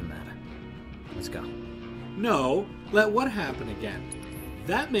again? It doesn't matter. Let's go. No, let what happen again?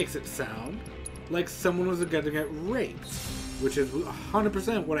 That makes it sound like someone was going to get raped, which is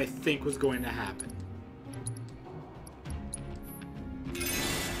 100% what I think was going to happen.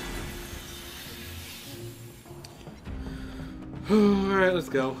 Alright, let's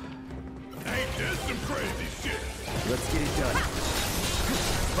go. Ain't this some crazy shit? Let's get it done.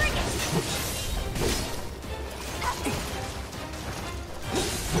 Bring it!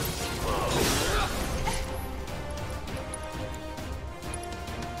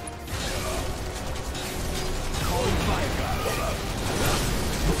 Calling fire.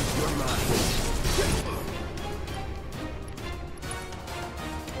 You're mine.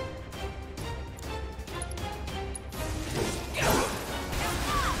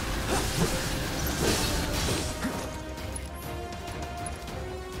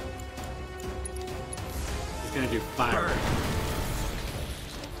 He's gonna do fire.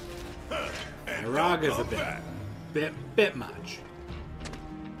 Raga's a bit much.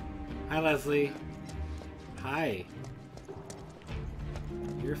 Hi, Leslie. Hi.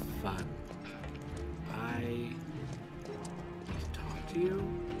 You're fun. I talk to you?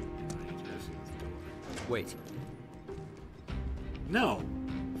 Wait. No.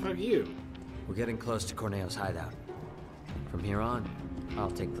 Fuck you. We're getting close to Corneo's hideout. From here on,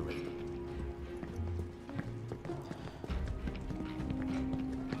 I'll take the lead.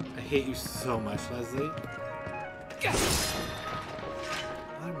 I hate you so much, Leslie.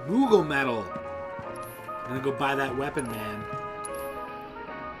 Moogle metal. I'm gonna go buy that weapon, man.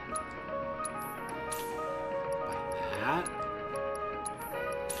 Buy that.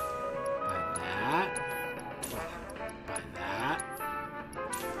 Buy that. Buy that.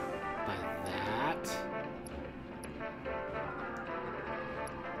 Buy that.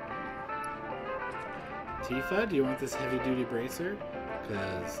 Tifa, do you want this heavy-duty bracer?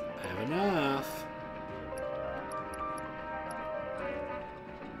 Because I have enough.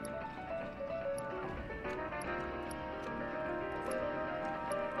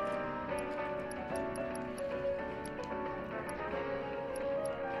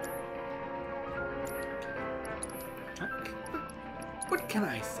 What can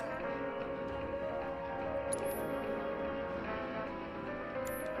I say?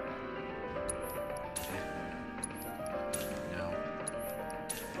 No.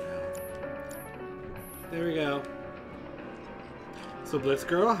 There we go. So Blitz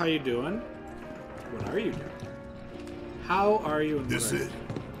Girl, how you doing? What are you doing? How are you? This it?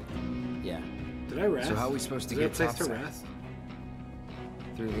 Yeah. Did I rest? So how are we supposed to get a place to topside? rest?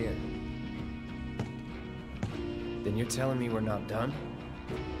 Through here. Then you're telling me we're not done?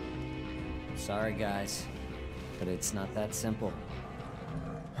 Sorry, guys, but it's not that simple.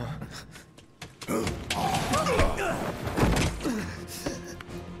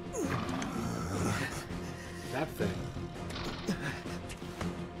 That thing.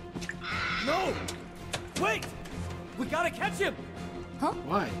 No! Wait! We gotta catch him! Huh?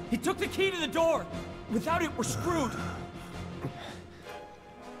 Why? He took the key to the door! Without it, we're screwed!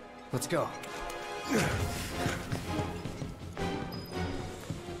 Let's go.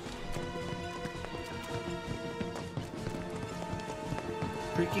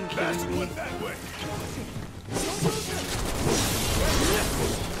 Freaking kidding me? That way.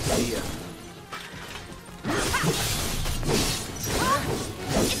 See ya.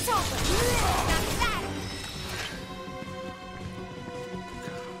 It's over! That's that!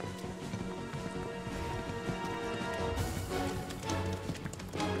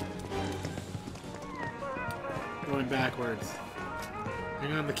 Going backwards.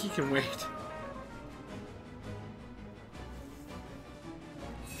 Hang on, the key can wait.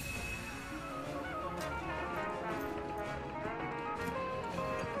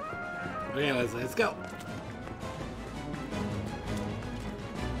 Okay, let's go.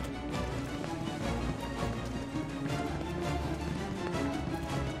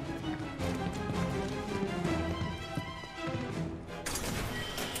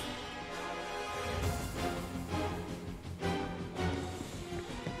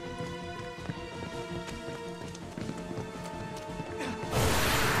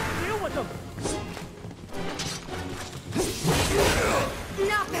 Deal with them!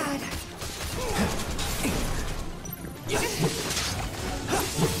 Not bad.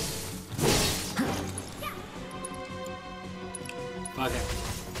 Fuck it.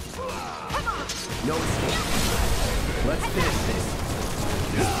 No escape. Let's finish this.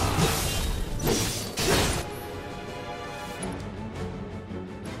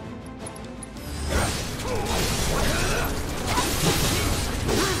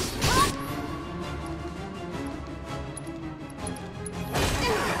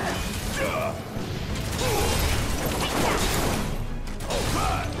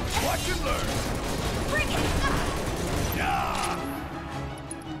 Watch and learn. Bring it!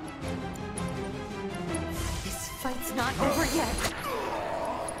 This fight's not over yet.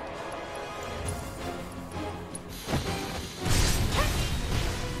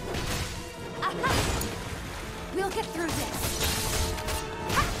 get through this.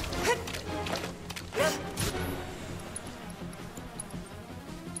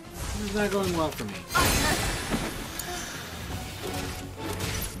 This is not going well for me.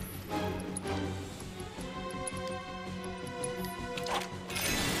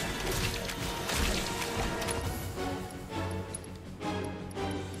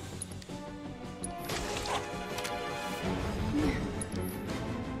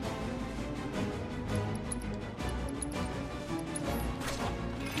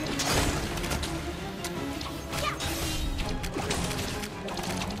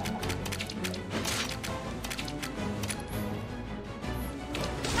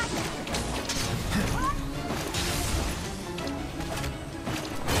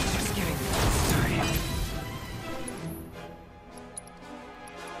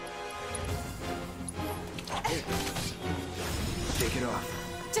 Take it off.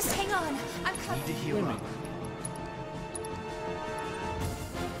 Just hang on. I'm coming. Need to heal up.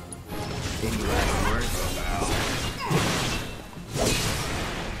 Any last words?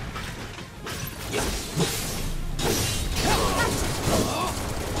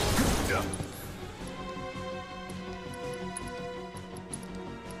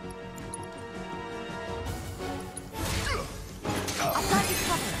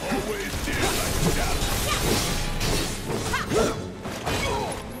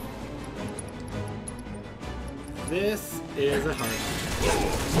 This is a hard one.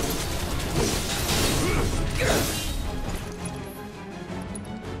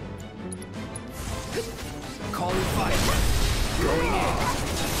 Calling fire. Going in.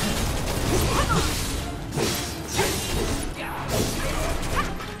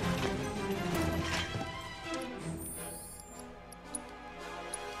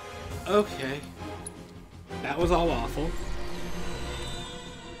 Okay. That was all awful.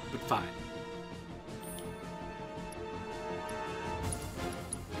 But fine.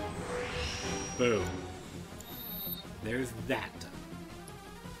 Boom. There's that.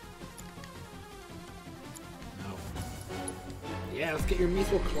 No. Yeah, let's get your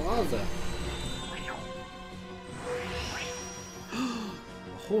mithril claws up. A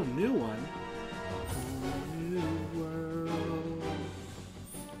whole new one. A whole new world.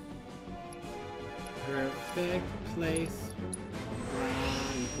 Perfect place.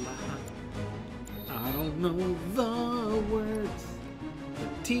 Blah, blah. I don't know the words.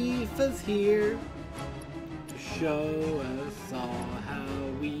 But Tifa's here to show us all how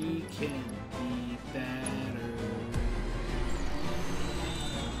we can be better.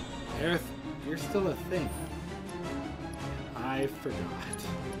 Aerith, you're still a thing. I forgot.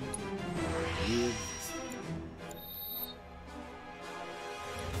 You exist.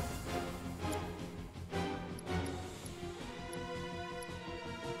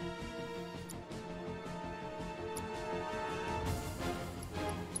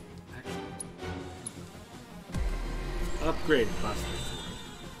 Upgrade Buster Sword.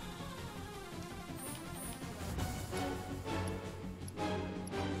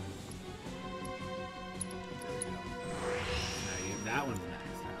 That one's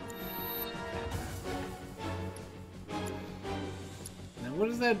maxed out. Fantastic. Now what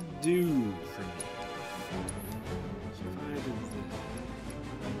does that do for me? So if I did this.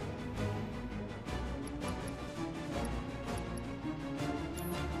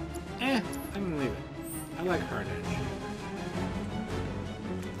 I'm gonna leave it. I like hard edge.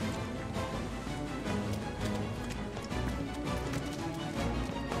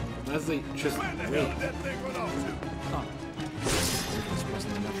 Leslie, just wait. Where the hell did that thing run off to? Oh. This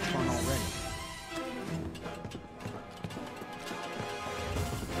wasn't enough fun already.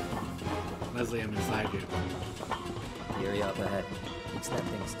 Leslie, I'm inside you. The area up ahead. It's that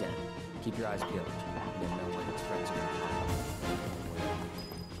thing's den. Keep your eyes peeled. You never know when its friends are gonna pop up.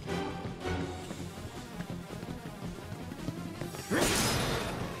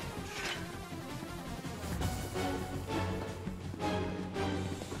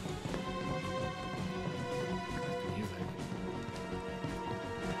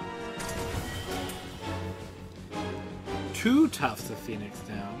 Two Tufts of Phoenix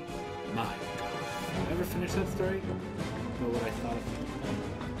down. My God. Did I ever finish that story? Know what I thought of it.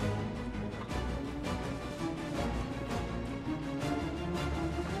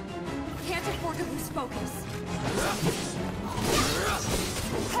 Can't afford to lose focus.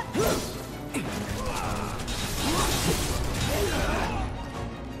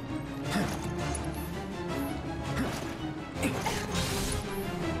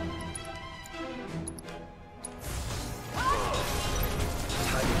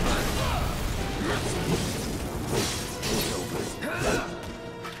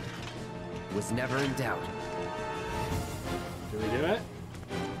 Was never in doubt. Do we do it?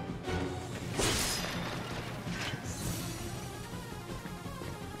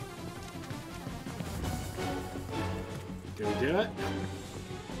 Do we do it?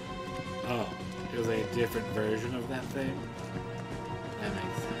 Oh, it was a different version of that thing? That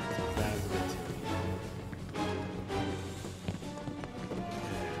makes sense. That was a bit too easy.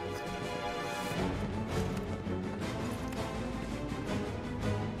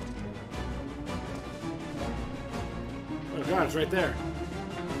 Oh god, it's right there.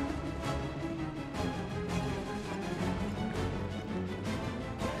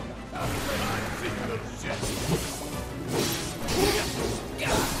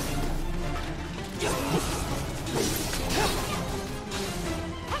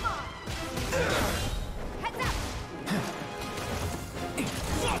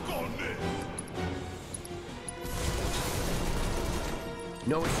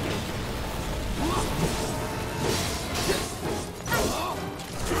 No escape.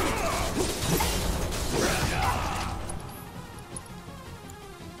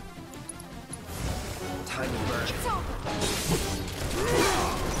 Time to burn. It's over.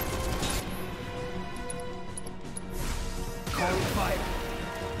 Calling fire.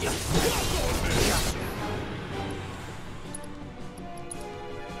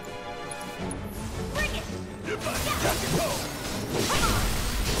 Bring it!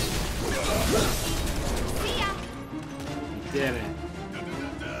 See ya! Did it. We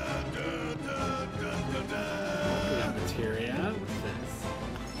got materia. What's this?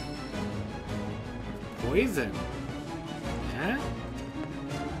 Poison. Yeah?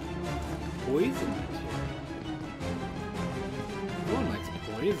 Poison material. No one likes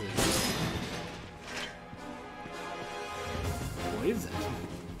poison. Poison.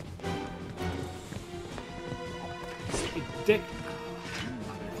 You dick.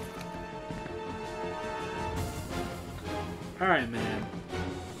 Alright, man.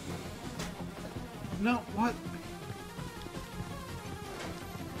 No, what?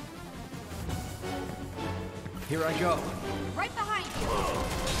 Here I go. Right behind you.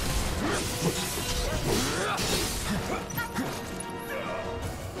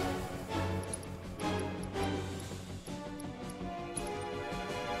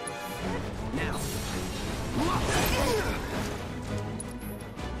 Now.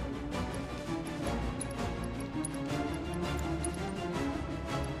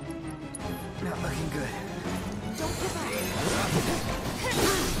 Not looking good. Don't give up.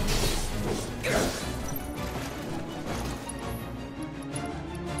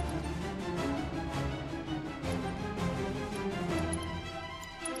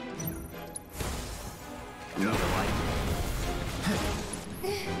 Another light.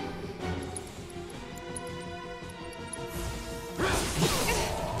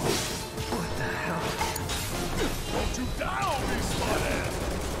 What the hell? Won't you die on me, smart ass?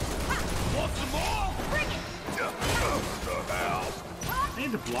 Want some more? Bring it. The hell? I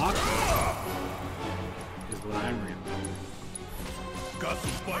need to block this. Is what I'm realizing. Got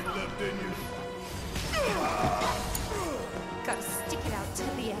some fight left in you? Gotta stick it out to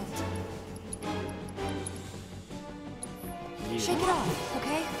the end. Yeah. Shake it off,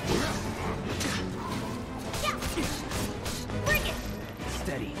 okay? Bring it.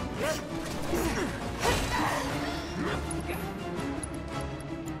 Steady.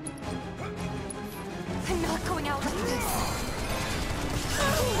 I'm not going out like this.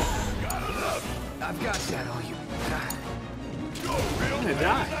 I've got that, all you. You're real I'm gonna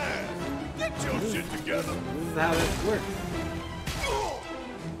die. Get your shit together. This is how this works.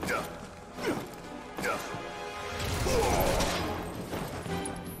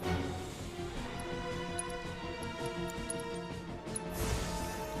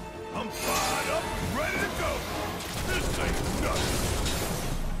 I'm fired up, ready to go. This ain't nothing.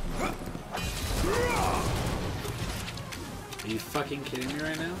 Are you fucking kidding me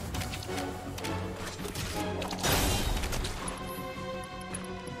right now?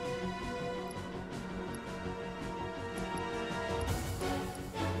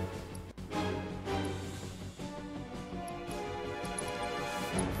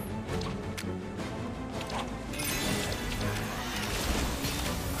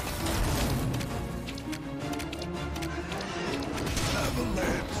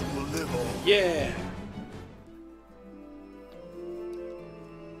 Avalanche will live on. Yeah.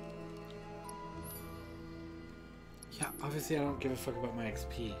 Yeah, obviously I don't give a fuck about my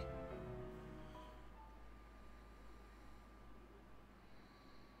XP.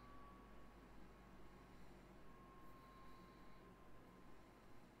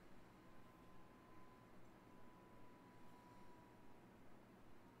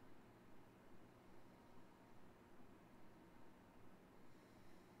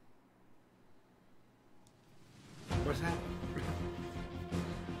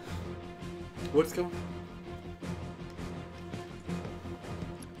 What's going on?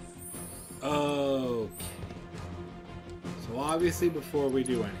 Okay. So obviously before we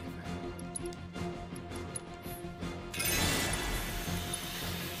do anything.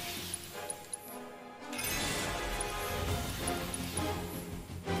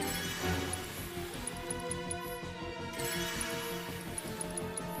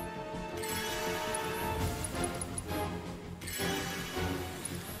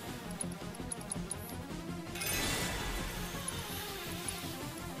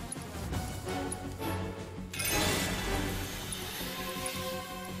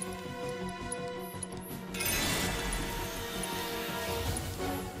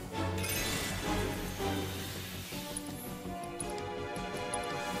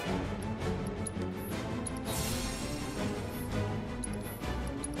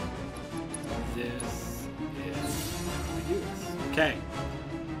 Okay.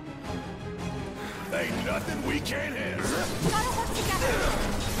 Ain't nothing we can't handle. Gotta work together.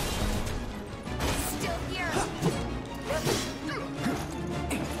 Still here.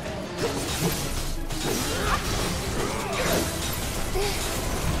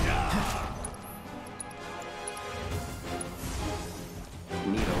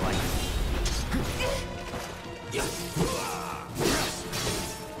 Need a light.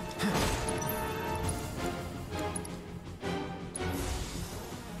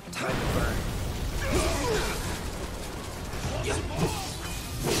 Time to burn.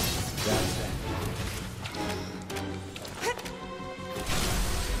 That's it.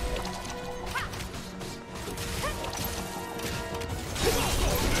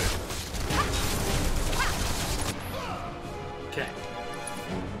 Okay.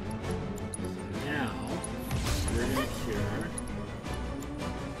 Now you're gonna cure.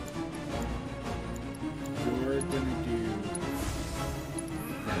 You're gonna do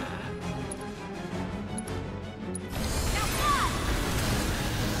that.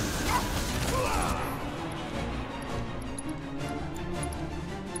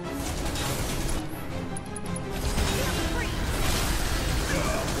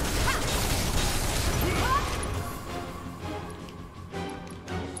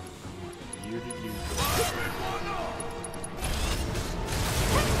 You did you.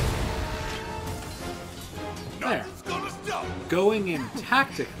 There. Going in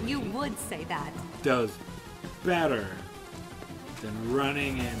tactically You would say that. does better than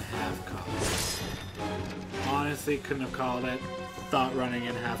running in half cock. Honestly, couldn't have called it. Thought running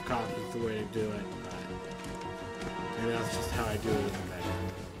in half cock is the way to do it, but maybe that's just how I do it in the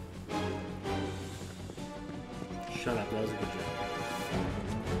bedroom. Shut up, that was a good joke.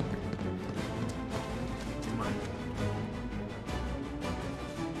 Come on.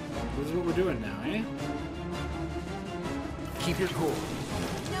 This is what we're doing now, eh? Keep your cool.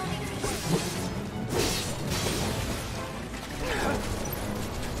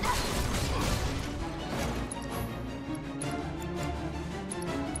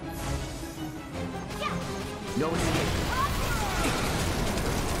 No escape.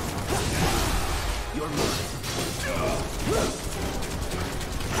 You're mine.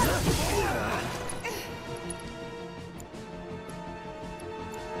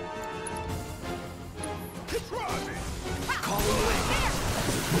 Call away.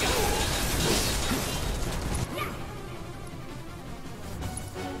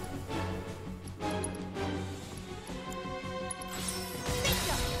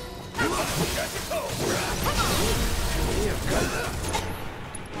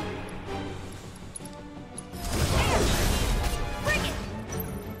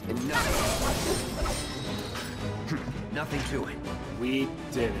 Nothing to it. We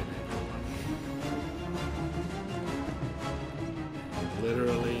did it.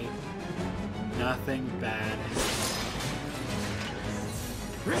 Literally nothing bad.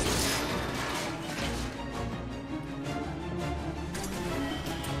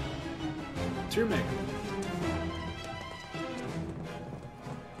 Two make.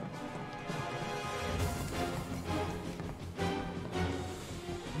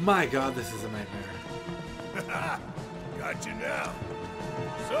 My God, this is a nightmare. Got you now.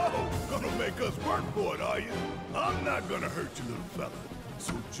 So, gonna make us work for it, are you? I'm not gonna hurt you, little fella.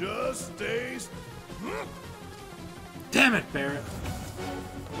 So just stay. Damn it, Barrett.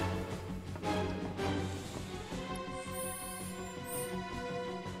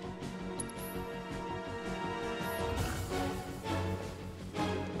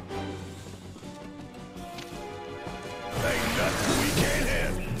 Ain't nothing we can't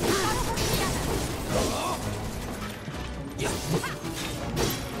handle.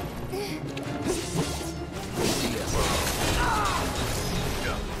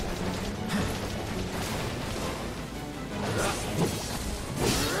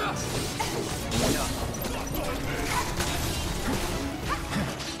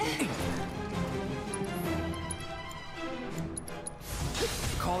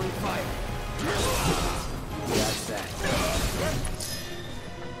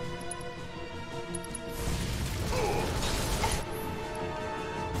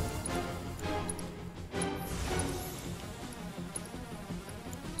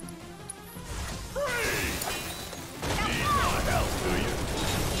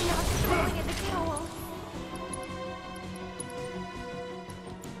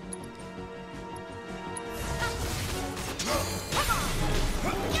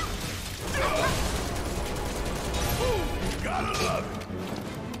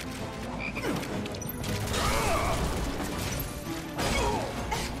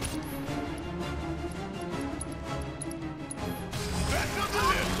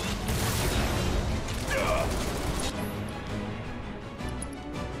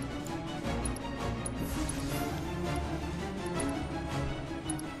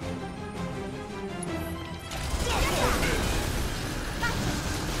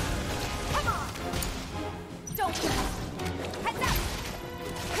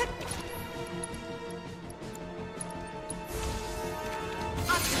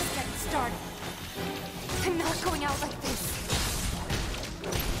 started. I'm not going out like this.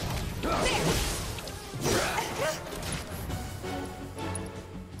 There!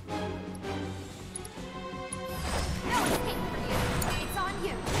 No escape for you. It's on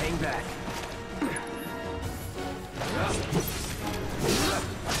you. Hang back.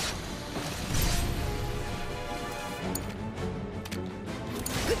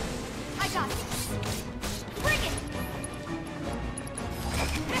 I got this. Bring it!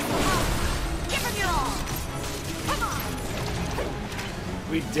 Give him your all! Come on!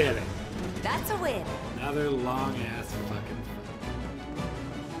 We did it. That's a win. Another long ass fucking.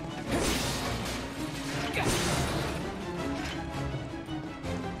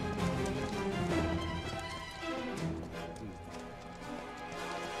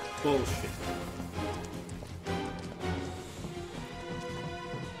 Bullshit.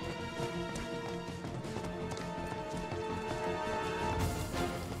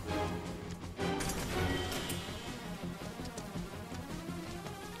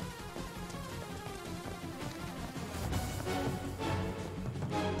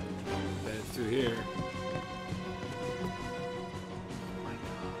 Bet it's through here.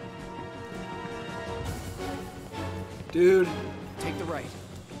 Dude. Take the right.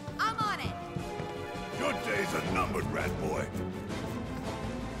 I'm on it. Your days are numbered, rat boy.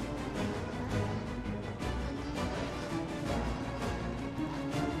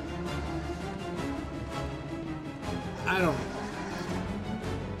 I don't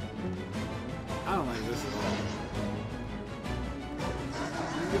like this at all.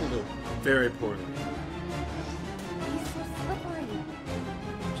 It's gonna go very poorly. He's so slippery.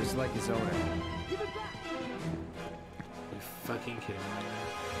 Just like his owner. You fucking kidding me right now?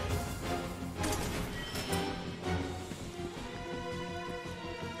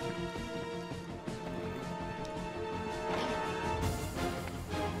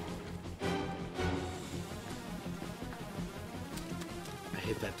 I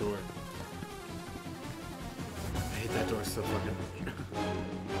hate that door. I hate that door so fucking much.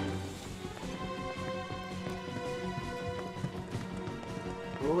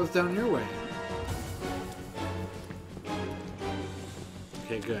 What was down your way?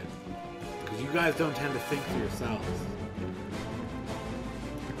 Okay, good. Because you guys don't tend to think for yourselves.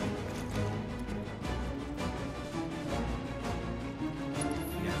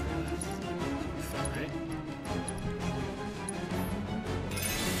 You guys realize it's not right?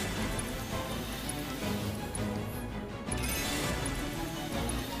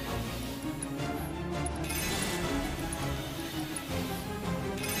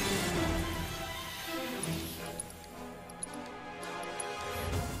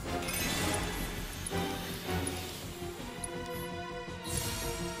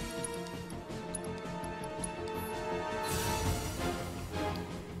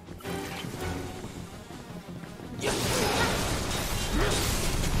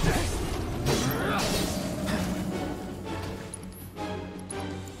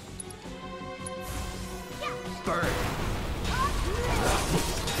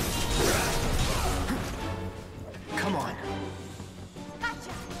 Come on.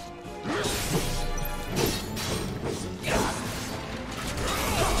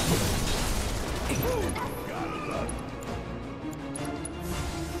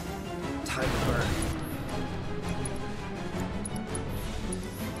 Time to burn.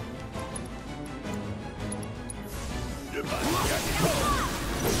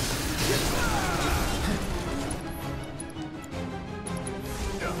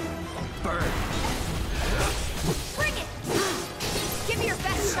 Burn. Bring it! Give me your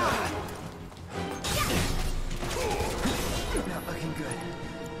best shot. Not looking good.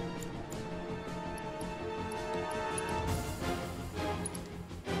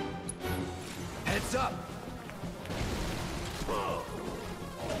 Heads up.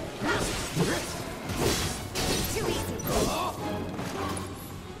 Too easy.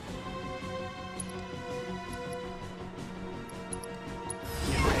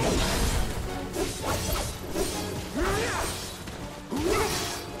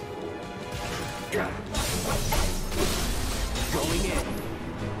 Going in.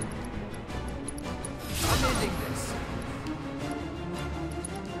 I'm ending this.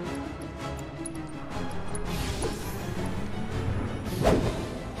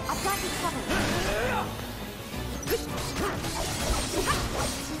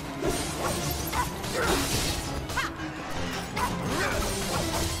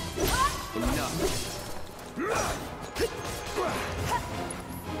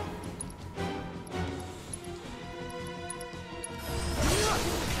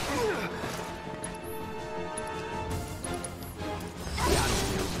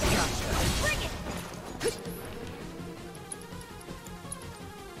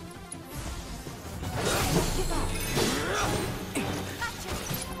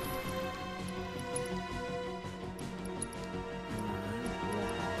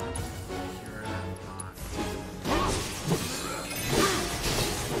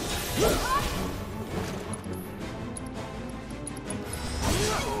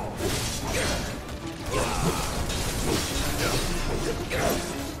 Yeah.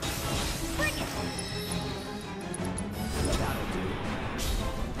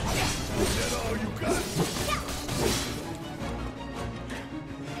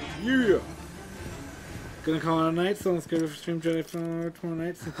 Gonna call it a night, so let's go to stream Jedi for tomorrow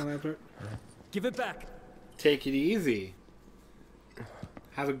night. Give it back. Take it easy.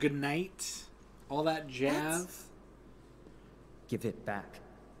 Have a good night. All that jazz. Give it back.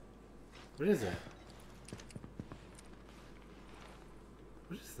 What is it?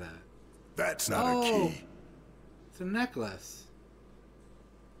 What is that? That's not a key. It's a necklace.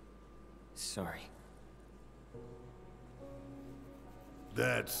 Sorry.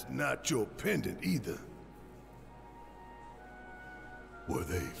 That's not your pendant either. Were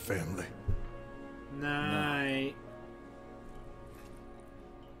they family? Night.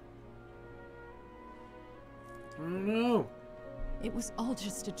 I don't know. It was all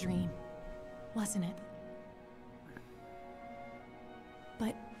just a dream, wasn't it?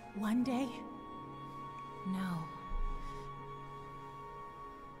 But one day, no.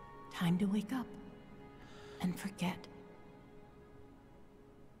 Time to wake up and forget.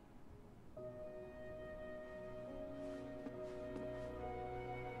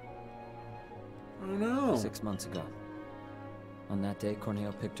 I don't know. 6 months ago. On that day,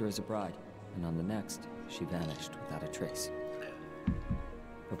 Corneo picked her as a bride, and on the next, she vanished without a trace.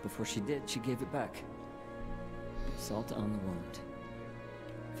 But before she did, she gave it back. Salt on the wound.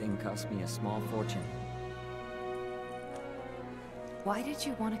 Thing cost me a small fortune. Why did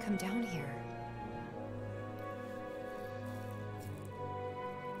you want to come down here?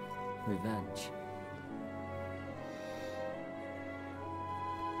 Revenge.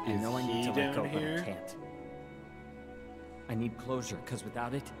 I know I need to let go, but I can't. I need closure, because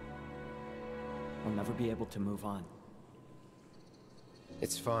without it, I'll never be able to move on.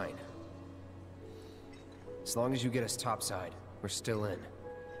 It's fine. As long as you get us topside, we're still in.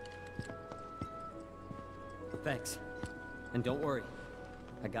 Thanks. And don't worry.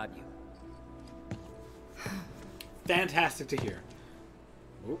 I got you. Fantastic to hear.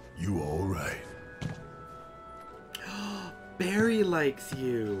 Oh. You all right? Barry likes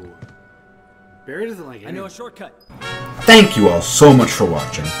you. Barry doesn't like it. I know a shortcut. Thank you all so much for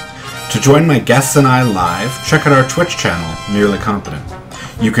watching. To join my guests and I live, check out our Twitch channel,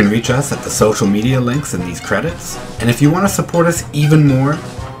 NearlyCompetent. You can reach us at the social media links in these credits, and if you want to support us even more,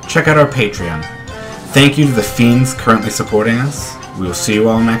 check out our Patreon. Thank you to the fiends currently supporting us. We will see you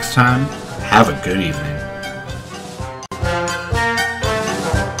all next time. Have a good evening.